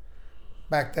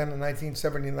 Back then in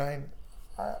 1979,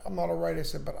 I'm not a writer. I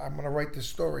said, but I'm going to write this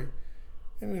story.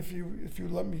 And if you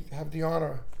let me have the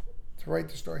honor to write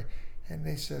the story. And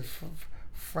they said,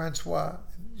 Francois,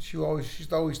 she used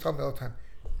to always tell me all the time,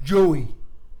 Joey,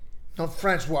 not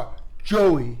Francois,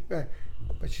 Joey.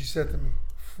 But she said to me,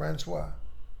 Francois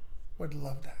would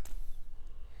love that.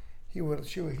 He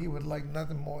would like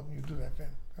nothing more than you do that, Vin.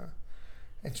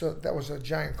 And so that was a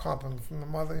giant compliment from the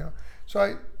mother, So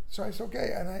I said,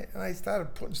 okay, and I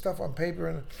started putting stuff on paper,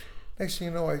 and next thing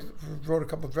you know, I wrote a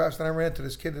couple of drafts, and I ran into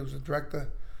this kid who was a director,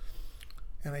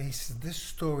 and he said, this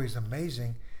story is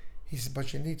amazing. He said,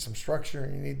 but you need some structure,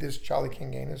 and you need this. Charlie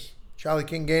King Gaines,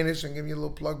 and give you a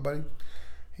little plug, buddy.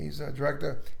 He's a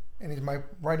director, and he's my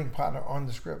writing partner on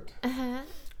the script.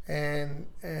 And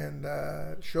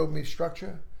showed me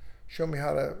structure, showed me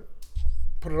how to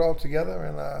put it all together,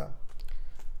 and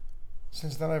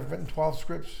since then I've written 12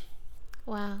 scripts.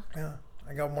 Wow. Yeah,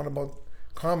 I got one about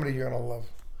comedy you're gonna love.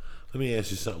 Let me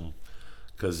ask you something,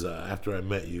 because after I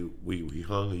met you, we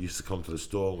hung. You used to come to the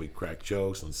store, and we cracked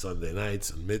jokes on Sunday nights,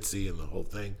 and Mitzi and the whole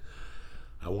thing.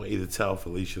 I want you to tell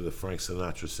Felicia the Frank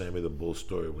Sinatra, Sammy the Bull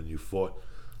story when you fought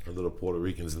under the Puerto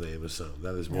Rican's name or something.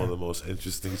 That is one of the most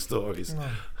interesting stories.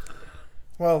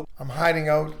 Well, I'm hiding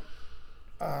out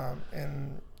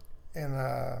in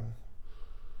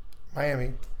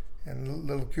Miami, in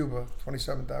Little Cuba,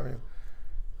 27th Avenue.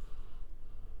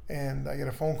 And I get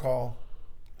a phone call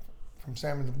from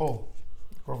Sammy the Bull,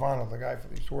 Gravano, the guy that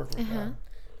used to work with.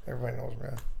 Everybody knows me.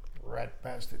 Rat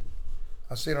bastard.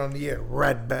 I'll say it on the air.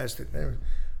 Rat bastard. Anyway,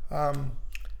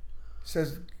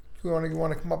 says, you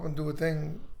want to come up and do a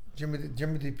thing? Jimmy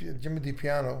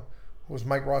DiPiano, who was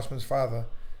Mike Rossman's father,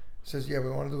 says, yeah, we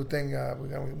want to do a thing. We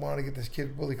want to get this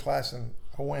kid Willie Klassen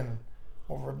a win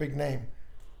over a big name.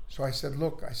 So I said,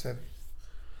 look,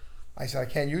 I I said, I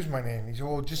can't use my name. He said,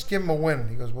 well, just give him a win.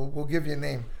 He goes, we'll give you a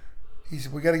name. He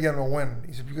said, we got to get him a win.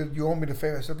 He said, you owe me the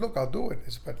favor. I said, look, I'll do it. I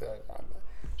said,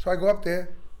 so I go up there.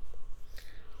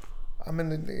 I'm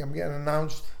getting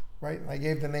announced, right? And I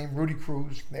gave the name Rudy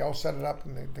Cruz. They all set it up,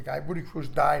 and the guy, Rudy Cruz,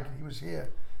 died. He was here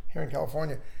in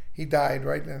California. He died,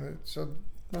 right? And so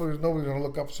nobody's going to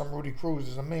look up some Rudy Cruz.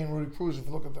 There's a main Rudy Cruz if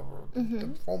you look at the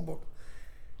phone book.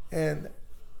 And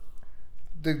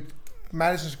the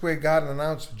Madison Square Garden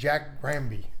announced Jack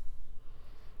Granby.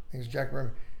 I think it's Jack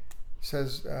Granby. He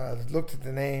says, looked at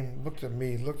the name, looked at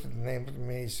me, looked at the name, looked at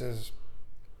me. He says,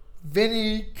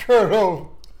 Vinnie Curto.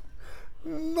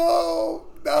 No,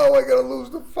 now I gotta lose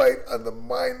the fight under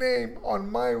my name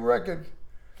on my record,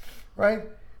 right?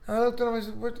 And I looked at him. I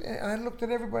said, and I looked at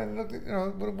everybody. And looked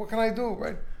at, what can I do,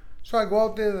 right? So I go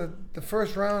out there. The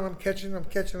first round, I'm catching.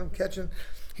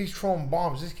 He's throwing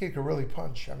bombs. This kid could really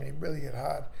punch. I mean, he really hit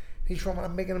hard. He's throwing.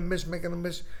 I'm making him miss.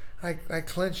 I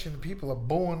clinch and people are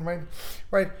booing, right.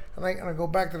 And I go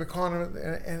back to the corner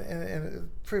and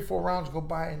 3 or 4 rounds go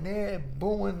by and they're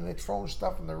booing and they're throwing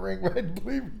stuff in the ring, right?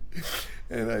 Believe me.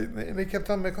 And they kept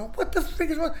telling me, what the frick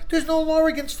is wrong? There's no law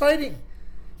against fighting.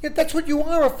 Yeah, that's what you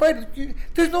are, a fighter.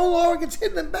 There's no law against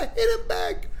hitting them back. Hit him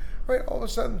back, right? All of a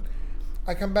sudden,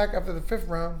 I come back after the 5th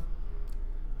round,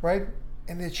 right?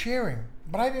 And they're cheering,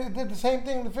 but I did the same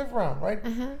thing in the 5th round, right?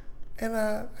 And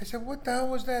I said, what the hell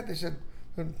was that? They said,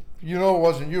 it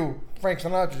wasn't you. Frank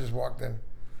Sinatra just walked in.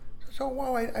 So,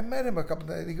 wow, I met him a couple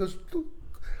of days. He goes,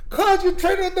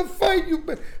 concentrate on the fight.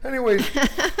 Anyways,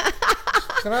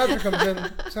 Sinatra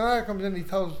comes in. He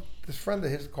tells this friend of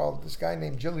his, called this guy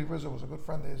named Jilly Rizzo, was a good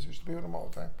friend of his. Used to be with him all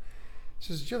the time. He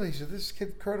says, Jilly, he said, this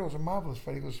kid Curto is a marvelous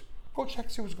fighter. He goes, go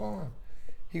check, see what's going on.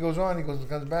 He goes on. He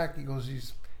comes back. He goes,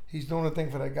 he's doing a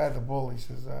thing for that guy, the bull. He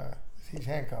says, he's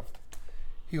handcuffed.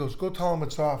 He goes, go tell him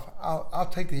it's off. I'll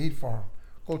take the heat for him.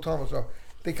 Go tell him it's off.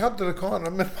 They come to the corner.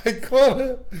 I'm in my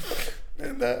corner,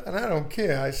 and I don't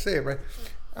care. I say it, right.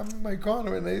 I'm in my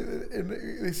corner, and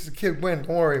they said, kid, win.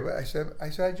 Don't worry. But I said,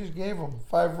 I just gave him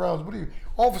 5 rounds. What are you?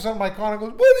 All of a sudden, my corner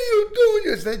goes, what are you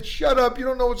doing? I said, shut up. You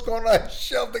don't know what's going on. I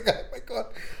shoved the guy in my corner.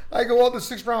 I go all the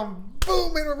 6th round,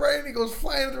 boom, in a right, and he goes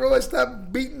flying to the road. I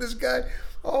stop beating this guy.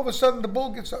 All of a sudden, the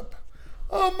bull gets up.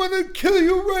 I'm going to kill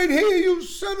you right here, you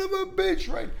son of a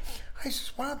bitch, right? I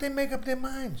says, why don't they make up their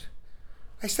minds?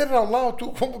 I said it out loud to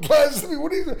a couple of guys.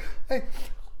 What are you doing?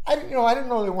 I didn't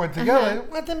know they weren't together.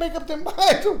 Why don't they make up their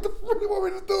minds? What the fuck do you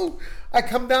want me to do? I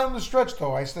come down the stretch,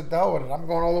 though. I said, the hell with it. I'm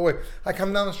going all the way. I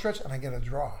come down the stretch, and I get a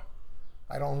draw.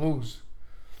 I don't lose.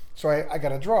 So I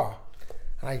got a draw.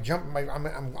 And I jump.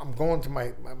 I'm going to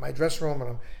my dressing room,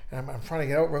 and I'm trying to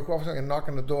get out real quick. I knock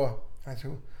on the door. I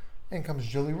said, in comes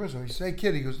Jilly Rizzo. He says, hey,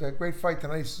 kid. He goes, great fight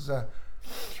tonight. He says,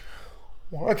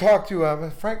 want to talk to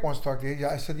you. Frank wants to talk to you.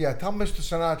 I said, yeah, tell Mr.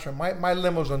 Sinatra, my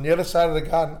limo's on the other side of the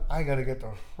garden. I got to get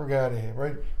the frig out of here,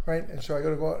 right? And so I got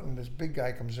to go out, and this big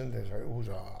guy comes in there. Right?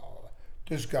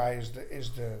 This guy is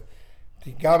the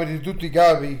Gabi tutti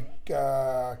Gabi,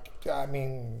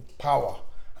 power.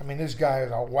 I mean, this guy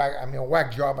is a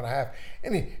whack job and a half.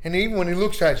 And even when he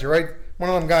looks at you, right, one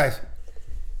of them guys,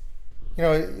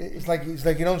 it's like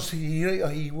you don't see,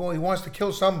 he wants to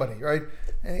kill somebody, right?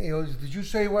 And he goes, did you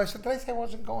say what? I said, did I say I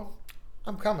wasn't going?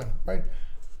 I'm coming, right?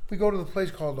 We go to the place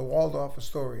called the Waldorf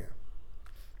Astoria.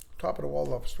 Top of the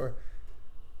Waldorf Astoria.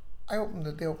 They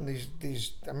opened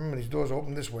these, I remember these doors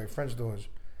opened this way, French doors.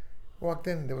 Walked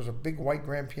in, there was a big white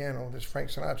grand piano. There's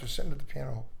Frank Sinatra sitting at the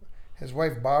piano. His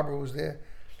wife, Barbara, was there.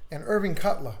 And Irving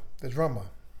Cutler, the drummer.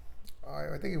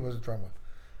 I think he was a drummer.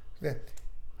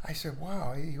 I said,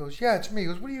 wow. He goes, yeah, it's me. He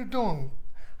goes, what are you doing?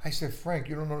 I said, Frank,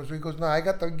 you don't know this. He goes, no, I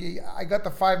got the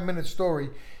 5-minute story.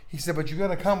 He said, but you got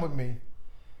to come with me.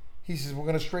 He says, we're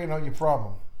going to straighten out your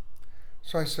problem.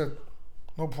 So I said,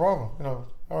 no problem.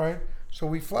 All right. So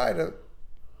we fly to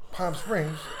Palm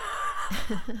Springs.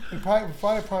 We fly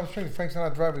to Palm Springs. Frank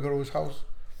Sinatra drive. We go to his house,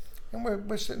 and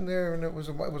we're sitting there, and it was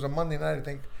a Monday night, I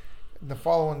think. The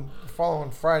following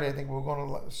Friday, I think we were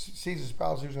going to Caesar's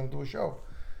Palace. He was going to do a show.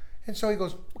 And so he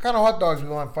goes, what kind of hot dogs we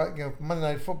want? Monday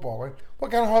Night Football, right?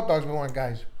 What kind of hot dogs we want,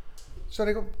 guys? So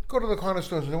they go to the corner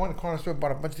store. So they went to the corner store,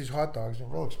 bought a bunch of these hot dogs. They're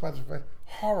real expensive, right?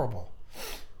 Horrible.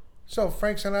 So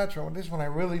Frank Sinatra, this is when I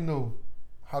really knew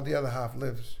how the other half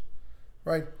lives,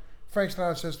 right? Frank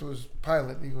Sinatra says to his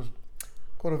pilot, he goes,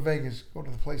 go to Vegas, go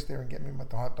to the place there and get me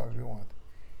the hot dogs we want.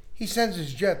 He sends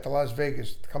his jet to Las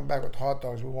Vegas to come back with the hot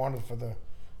dogs we wanted for the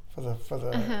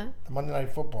Monday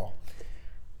Night Football.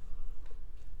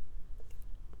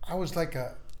 I was like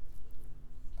a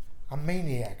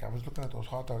maniac. I was looking at those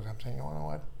hot dogs. I'm saying, you know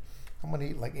what? I'm gonna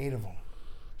eat like 8 of them.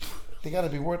 They got to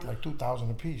be worth like $2,000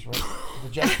 a piece, right? The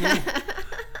jet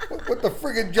fuel. with the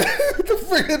friggin'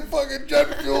 fucking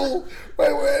jet fuel,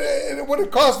 right? And when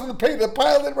it costs them to pay the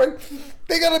pilot, right?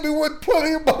 They gotta be worth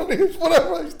plenty of money. It's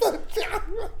whatever. I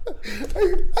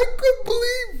couldn't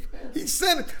believe he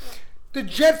said it. The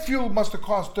jet fuel must have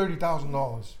cost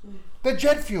 $30,000. The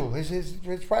jet fuel, his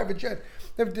private jet,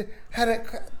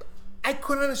 I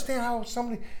couldn't understand how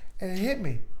somebody, and it hit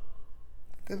me.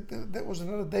 That was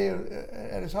another day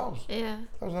at his house. Yeah.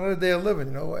 That was another day of living,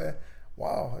 you know.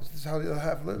 Wow, this is how the other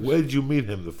half lives. Where did you meet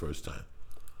him the first time?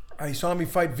 He saw me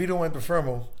fight Vito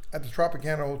Antifermo at the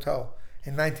Tropicana Hotel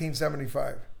in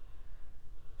 1975.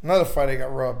 Another fight, I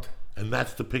got robbed. And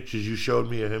that's the pictures you showed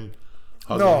me of him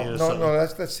hugging No,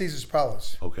 that's Caesar's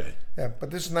Palace. Okay. Yeah, but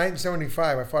this is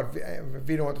 1975. I fought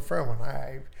Vito Antifermo.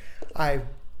 I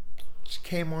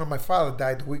came on, my father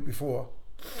died the week before,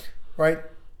 right?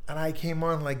 And I came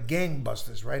on like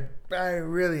gangbusters, right?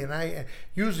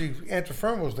 Usually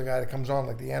Antifermo's the guy that comes on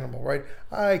like the animal, right?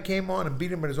 I came on and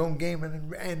beat him at his own game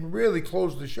and really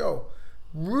closed the show.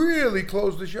 Really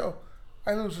closed the show.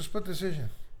 I lose a split decision,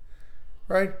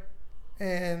 right?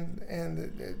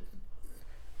 And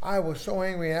I was so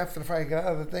angry after the fight. I got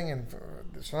out of the thing and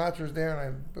Sinatra was there,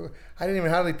 and I didn't even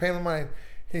hardly pay him mind.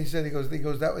 He goes,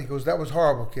 that was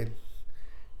horrible, kid.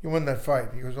 You won that fight.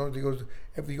 He goes,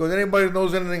 if anybody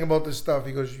knows anything about this stuff,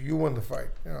 he goes, you won the fight.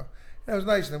 You know, and it was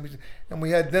nice. And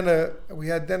we had dinner.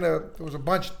 There was a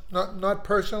bunch, not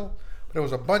personal, but there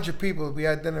was a bunch of people. We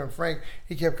had dinner, and Frank,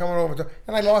 he kept coming over,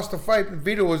 and I lost the fight, and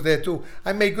Vito was there too.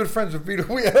 I made good friends with Vito.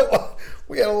 We had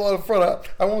a lot of fun.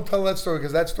 I won't tell that story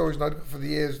because that story's not good for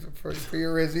the ears, for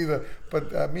your ears either.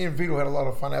 But me and Vito had a lot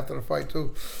of fun after the fight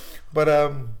too. But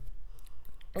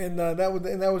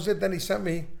that was it. Then he sent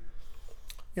me.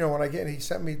 You know, he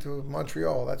sent me to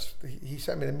Montreal. He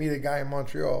sent me to meet a guy in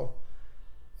Montreal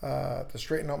to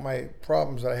straighten out my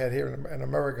problems that I had here in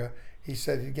America. He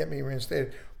said he'd get me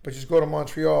reinstated, but just go to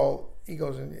Montreal. He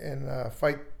goes and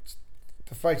fight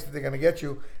the fights that they're going to get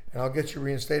you, and I'll get you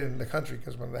reinstated in the country,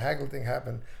 because when the Hagler thing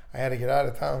happened, I had to get out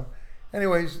of town.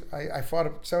 Anyways, I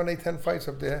fought 7, 8, 10 fights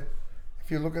up there.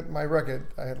 If you look at my record,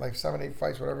 I had like 7, 8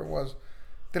 fights, whatever it was.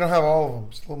 They don't have all of them.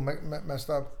 It's a little messed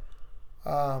up.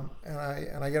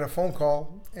 And I get a phone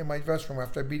call in my dressing room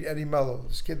after I beat Eddie Mello,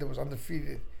 this kid that was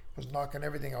undefeated, was knocking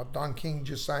everything out. Don King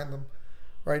just signed him,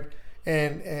 right?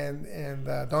 And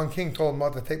Don King told him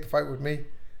not to take the fight with me.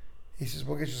 He says,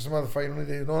 we'll get you some other fight.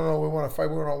 No, we want to fight.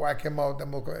 We want to whack him out.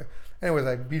 Then we'll go. Anyways,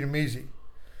 I beat him easy.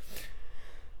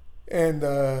 And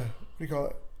what do you call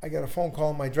it? I got a phone call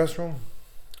in my dressing room.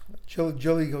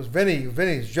 Jilly goes, Vinny,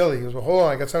 it's Jilly. He goes, well, hold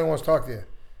on, I got someone who wants to talk to you.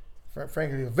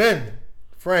 Frank goes,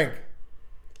 Frank,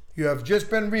 you have just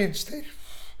been reinstated.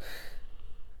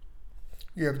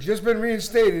 You have just been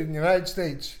reinstated in the United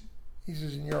States. He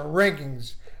says, in your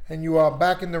rankings, and you are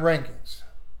back in the rankings.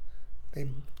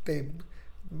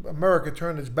 America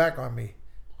turned its back on me.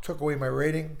 Took away my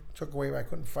rating, I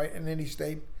couldn't fight in any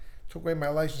state, took away my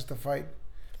license to fight,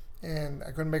 and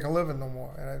I couldn't make a living no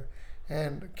more.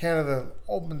 And Canada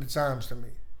opened its arms to me,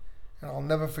 and I'll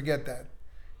never forget that.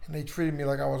 And they treated me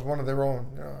like I was one of their own.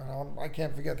 You know, I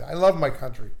can't forget that. I love my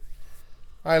country.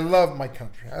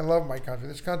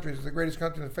 This country is the greatest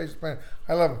country on the face of the planet.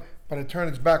 I love it. But it turned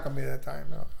its back on me that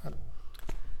time.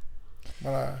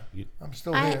 But I'm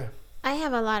still here. I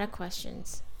have a lot of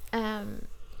questions. You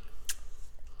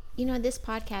know, this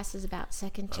podcast is about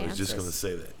second chances. I was just going to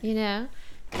say that. You know?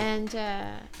 And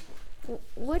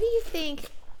what do you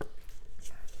think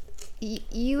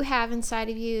you have inside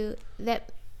of you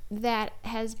that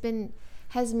has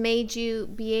made you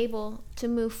be able to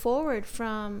move forward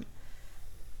from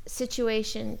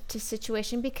situation to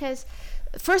situation? Because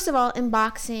first of all, in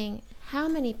boxing, how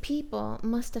many people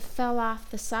must have fell off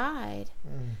the side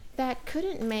that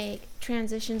couldn't make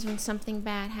transitions when something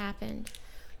bad happened?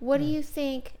 What do you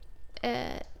think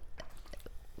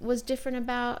was different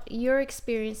about your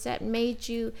experience that made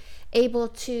you able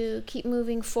to keep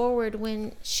moving forward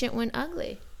when shit went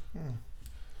ugly?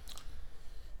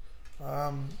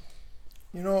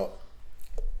 You know,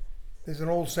 there's an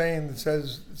old saying that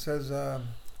says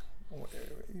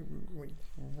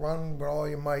run with all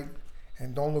your might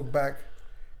and don't look back,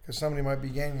 because somebody might be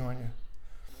gaining on you.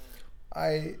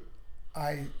 I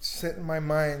set in my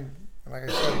mind, like I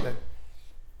said, that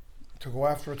to go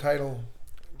after a title,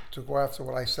 to go after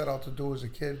what I set out to do as a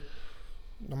kid,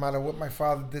 no matter what my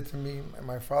father did to me, and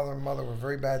my father and mother were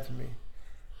very bad to me.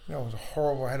 You know, it was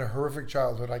horrible. I had a horrific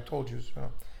childhood. I told you, you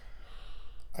know.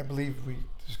 I believe we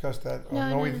discussed that.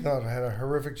 No, we did not. I had a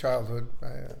horrific childhood.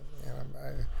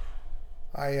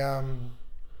 I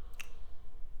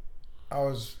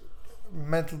was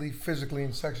mentally, physically,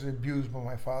 and sexually abused by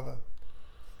my father.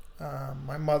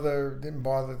 My mother didn't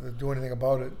bother to do anything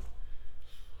about it.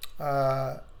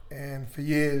 And for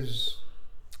years,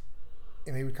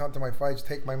 he would come to my fights,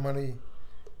 take my money,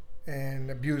 and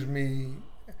abuse me.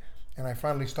 And I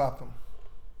finally stopped him.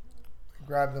 I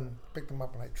grabbed him, picked him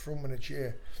up, and I threw him in a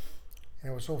chair.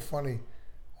 And it was so funny.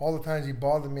 All the times he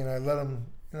bothered me and I let him,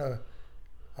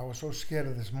 I was so scared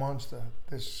of this monster,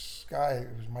 this guy.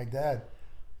 It was my dad.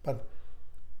 But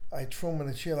I threw him in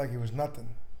the chair like he was nothing.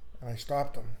 And I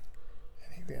stopped him.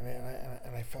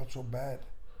 And I felt so bad.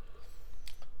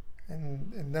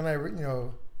 And then I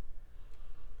realized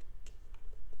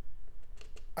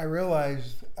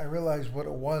what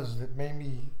it was that made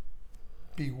me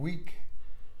be weak.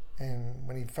 And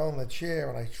when he fell in the chair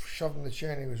and I shoved him in the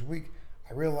chair and he was weak,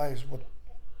 I realized what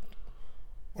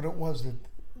it was that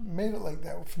made it like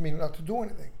that for me not to do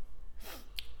anything,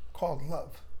 called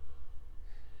love.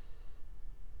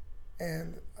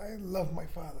 And I love my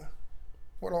father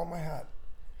with all my heart.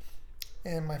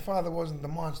 And my father wasn't the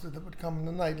monster that would come in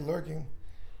the night lurking.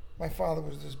 My father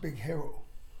was this big hero.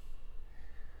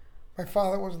 My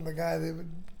father wasn't the guy that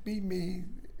would beat me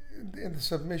into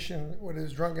submission with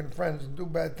his drunken friends and do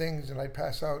bad things and I'd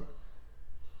pass out.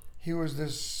 He was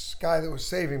this guy that was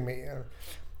saving me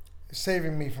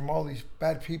from all these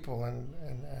bad people, and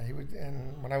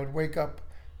when I would wake up,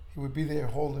 he would be there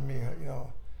holding me.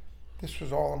 This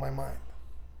was all in my mind.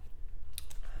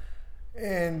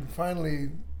 And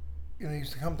finally, he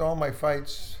used to come to all my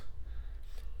fights,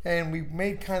 and we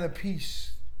made kind of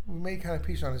peace. We made kind of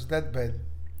peace on his deathbed.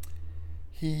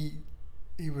 He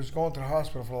was going to the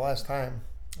hospital for the last time,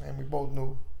 and we both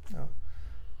knew.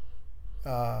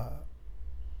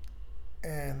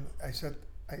 And I said,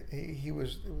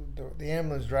 the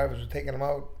ambulance drivers were taking him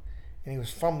out, and he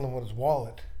was fumbling with his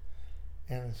wallet.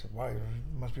 And I said, wow, he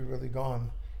must be really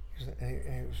gone. I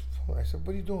said,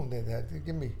 what are you doing there, Dad?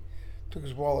 Give me. Took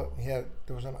his wallet, and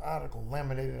there was an article,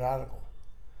 laminated article,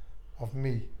 of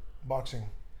me boxing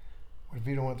with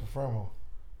Vito Antuofermo.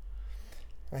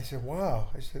 And I said, wow.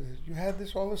 I said, you had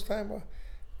this all this time?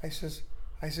 I said,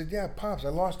 yeah, Pops, I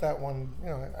lost that one.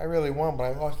 I really won, but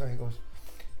I lost it. And he goes,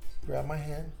 grabbed my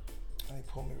hand, and he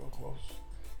pulled me real close.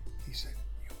 He said,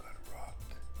 you got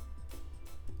robbed.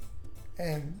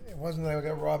 And it wasn't that I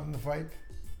got robbed in the fight.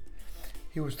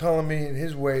 He was telling me in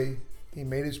his way, he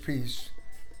made his peace,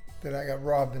 that I got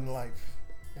robbed in life.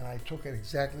 And I took it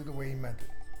exactly the way he meant it.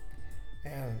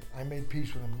 And I made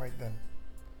peace with him right then.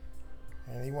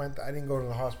 And he went, I didn't go to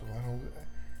the hospital.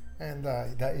 And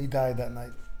he died that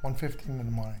night, 1:15 in the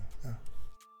morning. Yeah.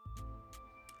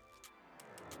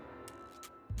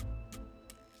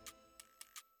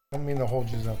 I don't mean to hold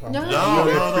you up. No, No.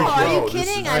 Are you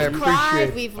kidding? I've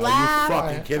cried. We've Are laughed. you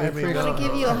fucking kidding me? We're going to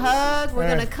give you a hug. We're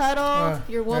going to cuddle.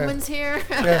 Your woman's here.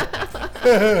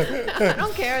 I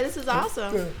don't care. This is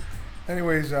awesome.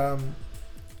 Anyways, I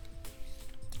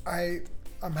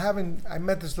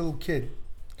met this little kid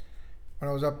when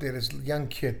I was up there, this young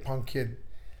kid, punk kid,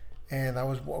 and I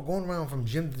was going around from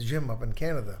gym to gym up in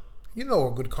Canada. You know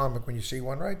a good comic when you see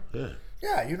one, right? Yeah.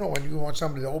 Yeah, when you want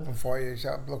somebody to open for you, you say,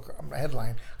 look, I'm the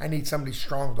headline. I need somebody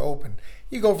strong to open.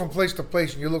 You go from place to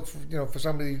place and you look for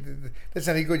somebody that's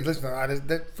any good. You listen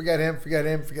to, forget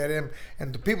him.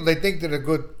 And the people they think that are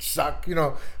good suck,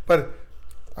 But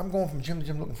I'm going from gym to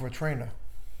gym looking for a trainer.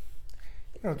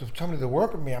 Somebody to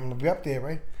work with me. I'm going to be up there,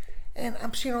 right? And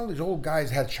I'm seeing all these old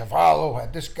guys. Had Chavallo,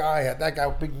 had this guy, had that guy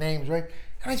with big names, right?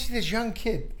 And I see this young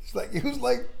kid. He was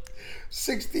like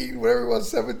 16, whatever he was,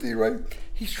 17, right?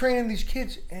 He's training these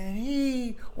kids, and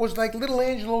he was like little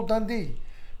Angelo Dundee,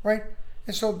 right?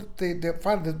 And so the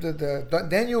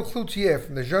Daniel Cloutier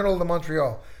from the Journal de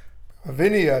Montreal,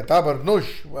 Vinnie,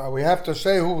 tabarnouche, we have to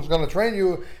say who's going to train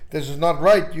you. This is not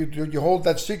right. You hold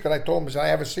that secret. I told him, I said, I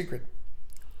have a secret,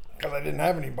 because I didn't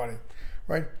have anybody,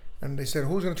 right? And they said,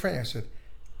 who's going to train you? I said,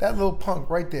 that little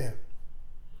punk right there.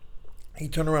 He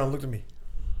turned around and looked at me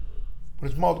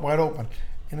with his mouth wide open.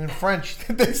 And in French,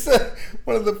 they said,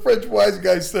 one of the French wise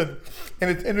guys said,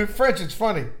 and in French it's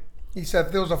funny. He said,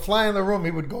 if there was a fly in the room,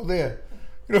 he would go there.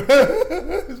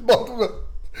 His mouth was,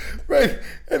 right?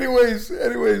 Anyways,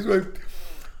 right?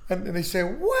 And they say,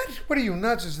 what are you,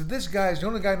 nuts? I said, this guy's the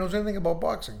only guy who knows anything about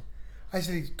boxing. I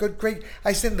said, he's good, great.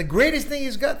 I said, the greatest thing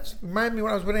he's got, remind me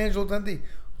when I was with Angelo Dundee,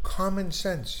 common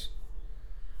sense.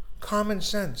 Common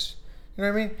sense. You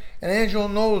know what I mean? And Angelo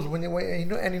knows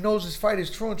and he knows his fight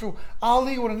is true and true.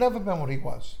 Ali would have never been what he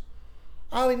was.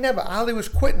 Ali never. Ali was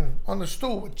quitting on the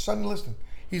stool with Sonny Liston.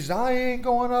 He says, I ain't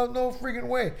going out no freaking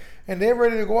way. And they're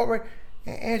ready to go out, right?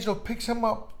 And Angelo picks him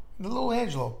up. The little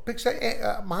Angelo picks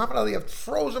Muhammad Ali up,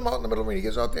 throws him out in the middle of the ring. He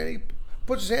gets out there and he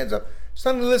puts his hands up.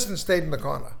 Sonny Liston stayed in the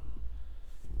corner.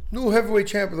 new heavyweight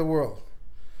champ of the world,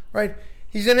 right?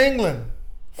 He's in England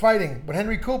fighting with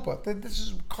Henry Cooper. This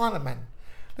is Conor, man.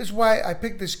 This is why I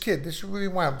picked this kid. This is really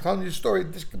why I'm telling you the story.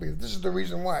 This is the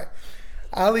reason why.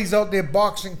 Ali's out there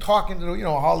boxing, talking to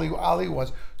how Ali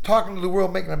was talking to the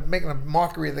world, making a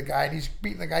mockery of the guy, and he's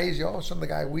beating the guy easy. All of a sudden, the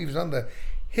guy weaves under,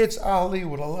 hits Ali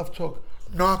with a left hook,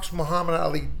 knocks Muhammad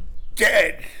Ali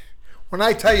dead. When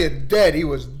I tell you dead, he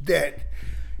was dead.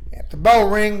 At the bell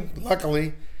ring,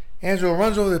 luckily, Angelo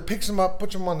runs over there, picks him up,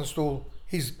 puts him on the stool.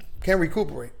 He can't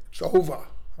recuperate. It's over. All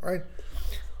right.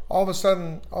 All of a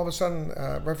sudden,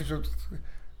 referees,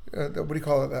 what do you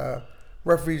call it? The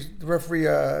referee,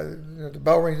 the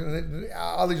bell rings.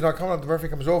 Ali's not coming up. The referee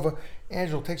comes over.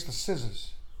 Angelo takes the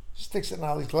scissors, sticks it in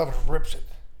Ali's glove, and rips it.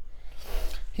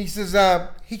 He says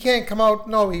he can't come out.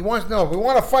 No, we want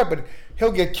to fight, but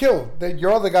he'll get killed.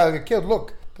 Your other guy will get killed.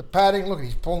 Look, the padding. Look,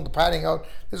 he's pulling the padding out.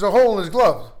 There's a hole in his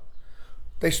glove.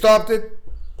 They stopped it.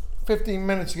 15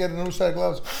 minutes to get a new set of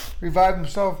gloves. Revived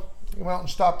himself. He went out and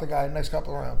stopped the guy in the next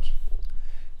couple of rounds.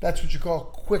 That's what you call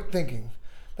quick thinking.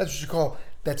 That's what you call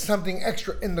that's something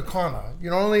extra in the corner.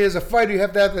 You know, only as a fighter you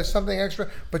have to have there's something extra,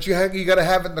 but you got to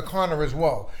have it in the corner as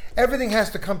well. Everything has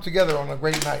to come together on a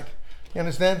great night. You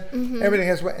understand? Mm-hmm. Everything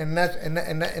has,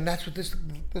 and that's what this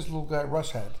little guy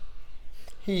Russ had.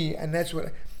 That's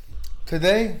what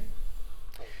today.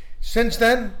 Since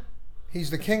then, he's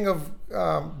the king of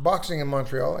boxing in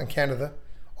Montreal and Canada,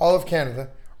 all of Canada.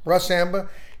 Russ Amber.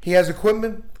 He has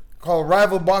equipment called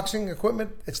Rival Boxing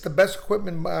equipment. It's the best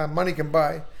equipment money can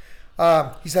buy.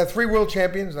 He's had 3 world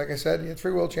champions, like I said. He had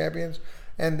 3 world champions.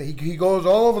 And he goes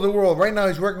all over the world. Right now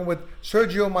he's working with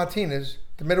Sergio Martinez,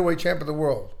 the middleweight champ of the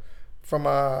world. From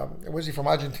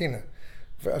Argentina.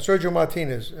 Sergio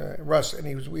Martinez, Russ. And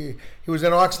he was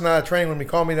in Oxnard training when he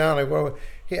called me down.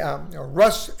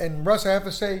 Russ, I have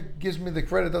to say, gives me the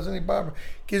credit, doesn't he, Bob?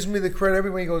 Gives me the credit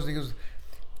everywhere he goes.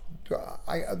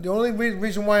 The only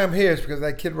reason why I'm here is because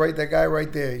that guy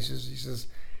right there, he says,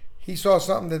 he saw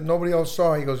something that nobody else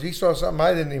saw. He goes, he saw something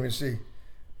I didn't even see,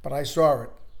 but I saw it.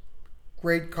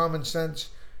 Great common sense,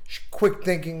 quick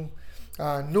thinking,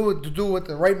 knew what to do at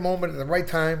the right moment, at the right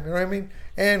time, you know what I mean?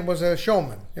 And was a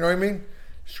showman, you know what I mean?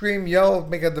 Scream, yell,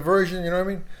 make a diversion, you know what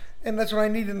I mean? And that's what I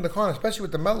needed in the corner, especially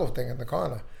with the mellow thing in the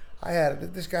corner.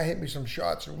 This guy hit me some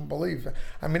shots, I wouldn't believe.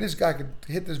 I mean, this guy could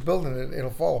hit this building, it'll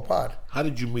fall apart. How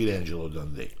did you meet Angelo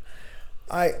Dundee?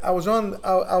 I was on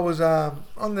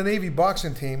the Navy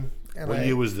boxing team. And what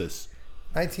year was this?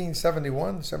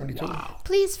 1971, 72. Wow.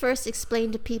 Please first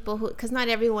explain to people because not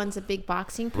everyone's a big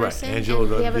boxing person. Right, Angelo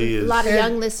Dundee is. We have a lot of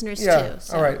young listeners too.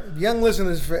 So. All right, young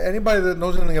listeners, for anybody that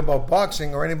knows anything about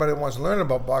boxing or anybody that wants to learn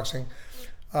about boxing,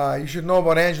 you should know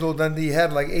about Angelo Dundee. He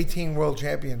had like 18 world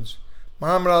champions.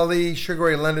 Muhammad Ali, Sugar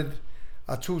Ray Leonard,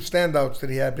 2 standouts that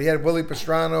he had. But he had Willie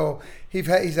Pastrano.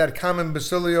 He's had Carmen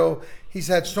Basilio. He's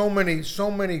had so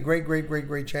many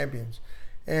great champions.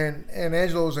 And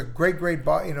Angelo is a great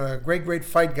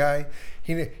fight guy.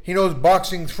 He knows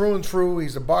boxing through and through.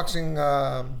 He's a boxing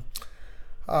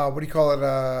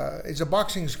he's a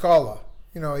boxing scholar.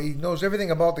 You know, he knows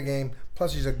everything about the game.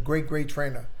 Plus, he's a great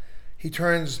trainer.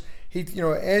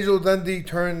 Angelo Dundee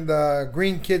turned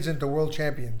green kids into world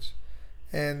champions.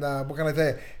 And what can I tell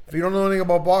you? If you don't know anything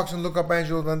about boxing, look up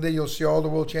Angelo Dundee. You'll see all the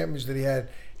world champions that he had.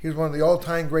 He was one of the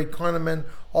all-time great cornermen,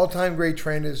 all-time great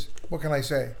trainers. What can I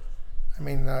say? I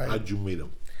mean, how'd you meet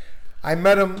him? I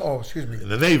met him. Oh, excuse me. In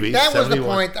the Navy. That 71. Was the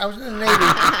point. I was in the Navy.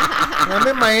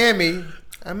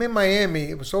 I'm in Miami.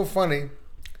 It was so funny.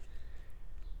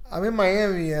 I'm in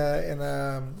Miami and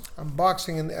I'm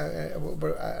boxing, and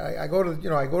but I go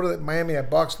to Miami. I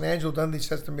box, and Angelo Dundee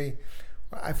says to me,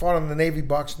 I fought on the Navy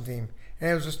boxing team, and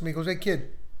he was just to me. He goes, "Hey kid,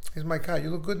 here's my card. You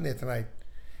look good in there tonight."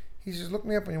 He says, "Look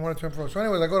me up when you want to turn pro." So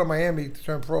anyways, I go to Miami to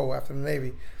turn pro after the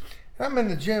Navy. I'm in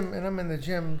the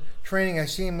gym training. I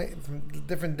see him from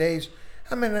different days.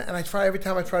 And every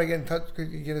time I try to get in touch,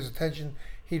 get his attention,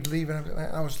 he'd leave. And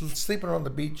I was sleeping on the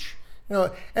beach. You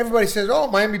know, everybody says, "Oh,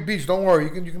 Miami Beach, don't worry,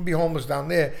 you can be homeless down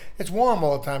there. It's warm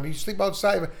all the time. You sleep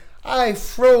outside." I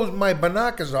froze my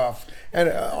binoculars off and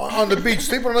on the beach,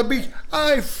 sleeping on the beach.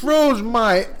 I froze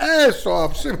my ass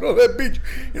off sleeping on that beach.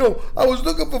 You know, I was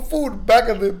looking for food back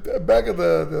of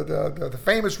the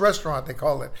famous restaurant, they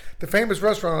call it. The famous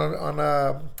restaurant on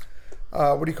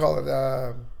what do you call it?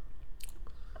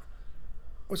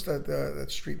 What's that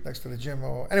street next to the gym?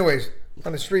 Oh, anyways,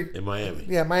 on the street in Miami.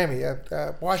 Yeah, Miami,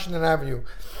 Washington Avenue,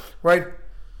 right?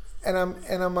 And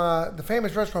I'm the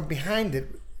famous restaurant behind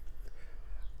it.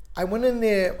 I went in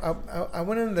there. I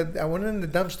went in the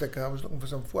dumpster because I was looking for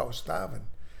some food. I was starving,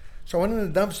 so I went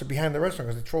in the dumpster behind the restaurant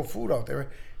because they throw food out there.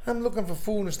 I'm looking for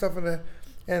food and stuff in there,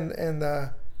 and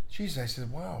geez, I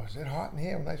said, wow, is it hot in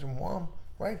here? Nice and warm,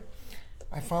 right?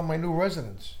 I found my new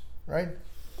residence, right?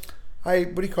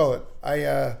 What do you call it?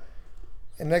 The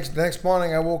next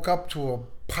morning I woke up to a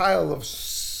pile of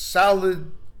salad,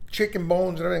 chicken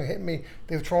bones and everything hitting me.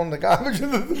 They were throwing the garbage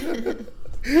in the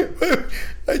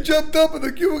I jumped up and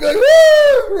the Cuban guy,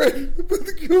 right? But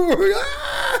the Cuban,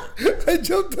 I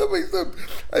jumped up.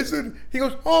 I said, he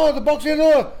goes, oh, the box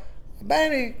here,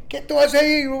 Benny, get to us,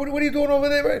 hey, what are you doing over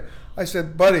there, right? I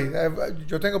said, buddy,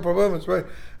 yo tengo problemas, right?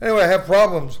 Anyway, I have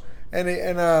problems,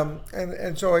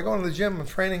 and so I go into the gym. I'm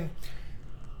training.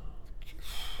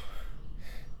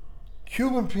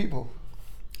 Cuban people.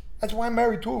 That's why I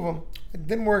married two of them. It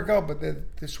didn't work out, but they're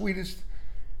the sweetest.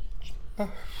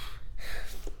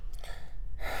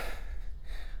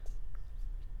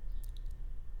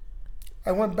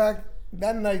 I went back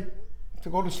that night to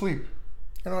go to sleep,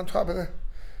 and on top of that,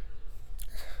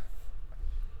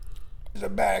 there's a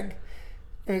bag,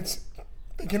 and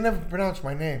they can never pronounce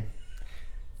my name.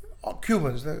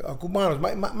 Cubans, Cubanos.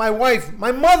 My wife,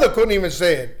 my mother couldn't even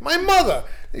say it. My mother.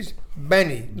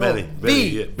 Benny.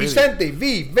 Vicente.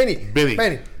 Benny.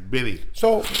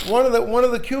 So one of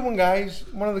the Cuban guys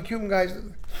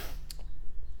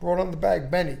wrote on the bag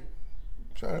Benny.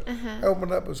 So I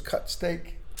opened up. It was cut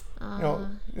steak.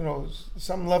 You know,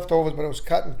 some leftovers, but it was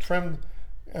cut and trimmed.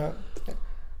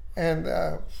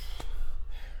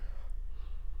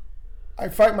 I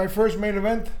fight my first main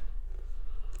event.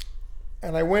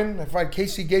 And I win. I fight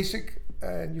Casey Kasich.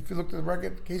 And if you look at the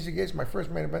record, Casey Kasich, my first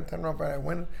main event, 10-round fight, I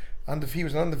win. He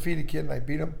was an undefeated kid, and I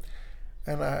beat him.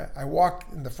 And I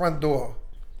walked in the front door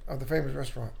of the famous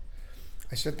restaurant.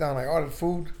 I sat down. I ordered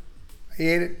food. I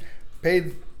ate it,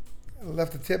 paid,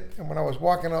 left a tip. And when I was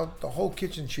walking out, the whole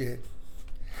kitchen cheered.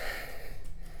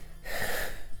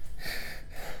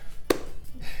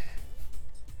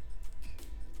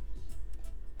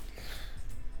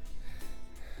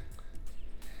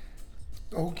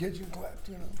 The whole kitchen clapped,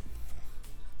 you know.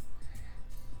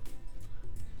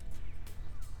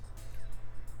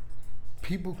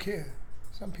 People care.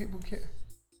 Some people care.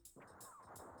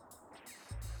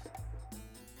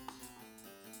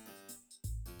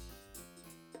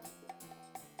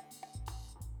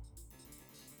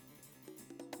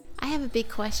 I have a big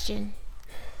question.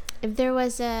 If there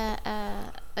was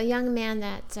a young man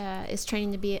that is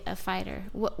training to be a fighter,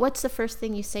 what's the first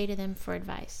thing you say to them for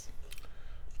advice?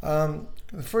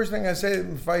 The first thing I say is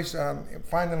advice: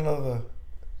 find another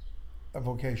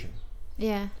vocation.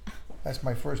 Yeah. That's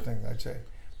my first thing I'd say.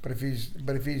 But if he's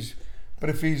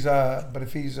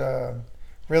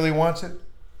really wants it,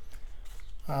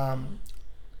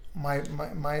 my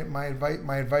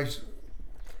advice.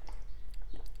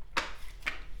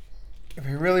 If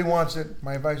he really wants it,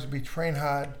 my advice would be train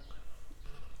hard.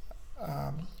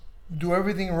 Do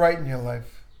everything right in your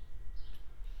life.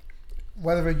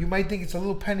 Whether you might think it's a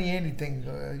little penny ante thing,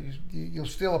 you'll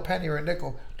steal a penny or a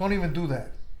nickel. Don't even do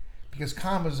that, because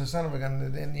karma is the son of a gun,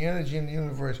 and the energy in the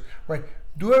universe. Right?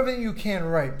 Do everything you can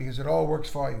right, because it all works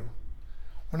for you.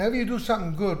 Whenever you do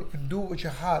something good and do it with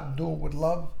your heart and do it with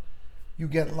love, you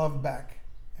get love back.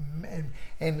 And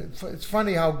it's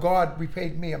funny how God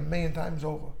repaid me 1,000,000 times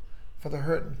over for the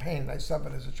hurt and pain I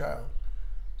suffered as a child.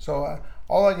 So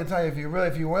all I can tell you, if you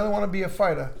really want to be a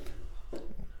fighter.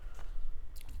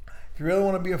 If you really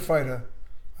want to be a fighter,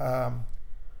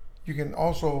 you can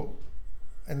also,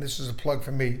 and this is a plug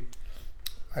for me,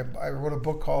 I wrote a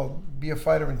book called Be a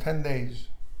Fighter in 10 Days.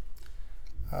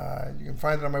 You can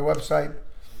find it on my website,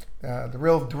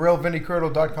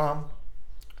 therealvinniecurto.com.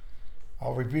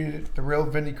 I'll repeat it,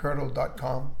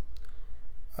 therealvinniecurto.com.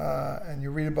 And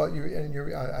you read about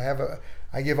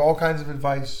I give all kinds of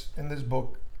advice in this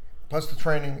book, plus the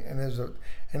training, and there's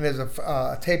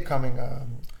a tape coming.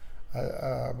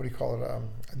 What do you call it?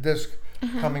 A disc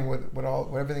coming with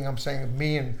everything I'm saying.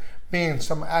 Me and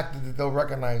some actor that they'll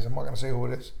recognize. I'm not going to say who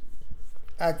it is.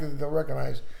 Actor that they'll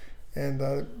recognize, and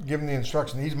give him the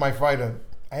instruction. He's my fighter.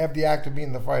 I have the actor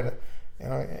being the fighter,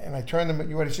 and I turned him.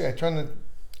 You already say I turned him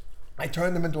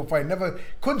into a fighter. Never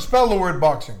couldn't spell the word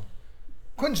boxing.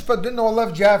 Didn't know a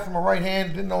left jab from a right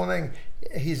hand. Didn't know anything.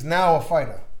 He's now a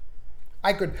fighter.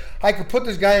 I could put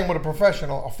this guy in with a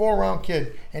professional, a 4-round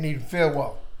kid, and he'd fare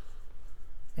well.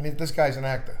 And this guy's an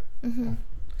actor. Mm-hmm.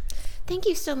 Thank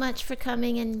you so much for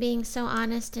coming and being so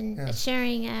honest and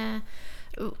sharing.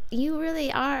 You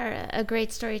really are a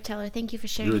great storyteller. Thank you for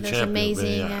sharing those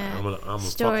amazing I'm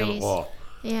stories. A fucking awe.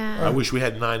 Yeah. I wish we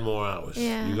had 9 more hours.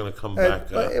 Yeah. You're gonna come back.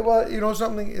 Well, you know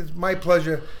something. It's my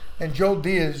pleasure. And Joe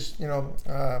Diaz,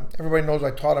 everybody knows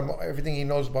I taught him everything he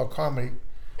knows about comedy.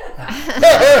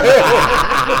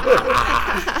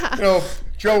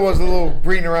 Joe was a little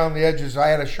green around the edges. I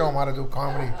had to show him how to do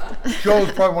comedy.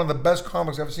 Joe's probably one of the best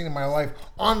comics I've ever seen in my life.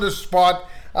 On the spot.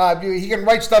 He can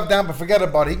write stuff down, but forget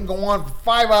about it. He can go on for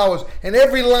 5 hours, and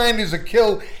every line is a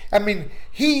kill. I mean,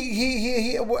 there's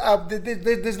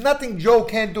nothing Joe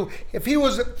can't do. If I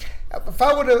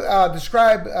were to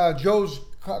describe Joe's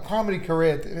comedy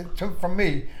career from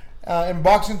me in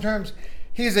boxing terms,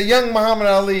 he's a young Muhammad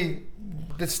Ali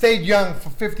that stayed young for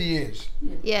 50 years.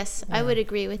 Yes, I would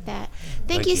agree with that.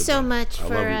 Thank you so much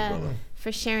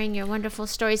for sharing your wonderful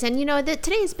stories. And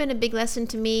today has been a big lesson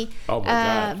to me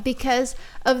because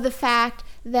of the fact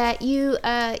that you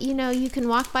can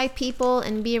walk by people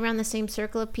and be around the same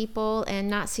circle of people and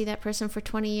not see that person for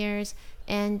 20 years.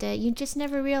 And you just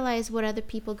never realize what other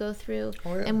people go through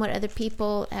and what other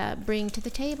people bring to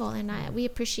the table. And we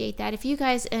appreciate that. If you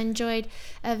guys enjoyed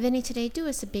Vinnie today, do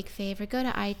us a big favor. Go to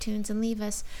iTunes and leave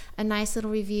us a nice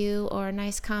little review or a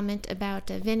nice comment about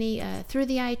Vinnie through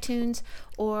the iTunes.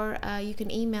 Or you can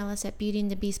email us at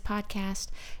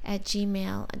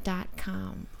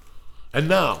beautyandthebeastpodcast@gmail.com. And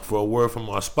now, for a word from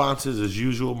our sponsors, as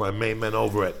usual, my main men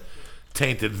over at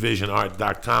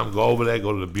taintedvisionart.com. Go over there,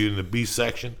 go to the Beauty and the Beast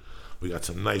section. We got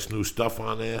some nice new stuff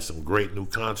on there, some great new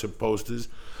concert posters.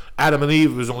 Adam and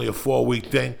Eve is only a 4-week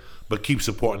thing, but keep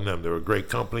supporting them. They're a great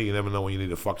company. You never know when you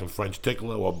need a fucking French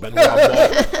tickler or Benoit ball.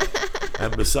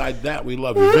 And beside that, we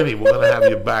love you. Vinnie, we're going to have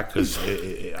you back because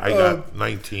I got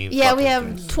 19 Yeah, we have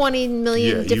things. 20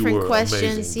 million different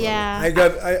questions. Amazing,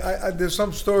 yeah. There's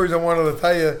some stories I wanted to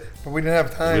tell you, but we didn't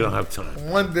have time. We don't have time.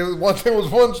 There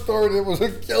was one story that was a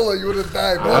killer. You would have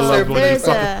died. I love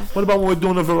what about when we're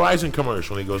doing a Verizon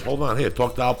commercial and he goes, hold on, here,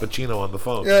 talk to Al Pacino on the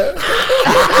phone. Yeah.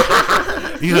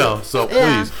 So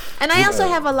please. And I also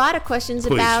have a lot of questions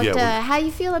about how you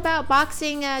feel about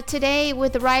boxing today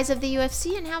with the rise of the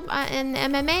UFC and how and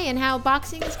MMA and how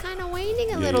boxing is kind of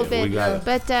waning a little bit.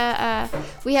 But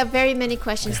we have very many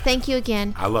questions. Thank you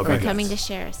again for coming to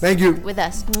share us. Thank you. With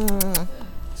us.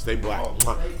 Stay black.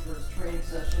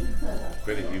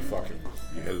 Vinnie, you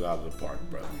hit it out of the park,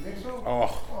 brother.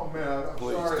 Oh man, I'm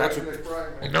please. sorry.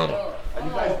 No. Are you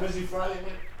guys busy Friday,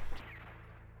 man?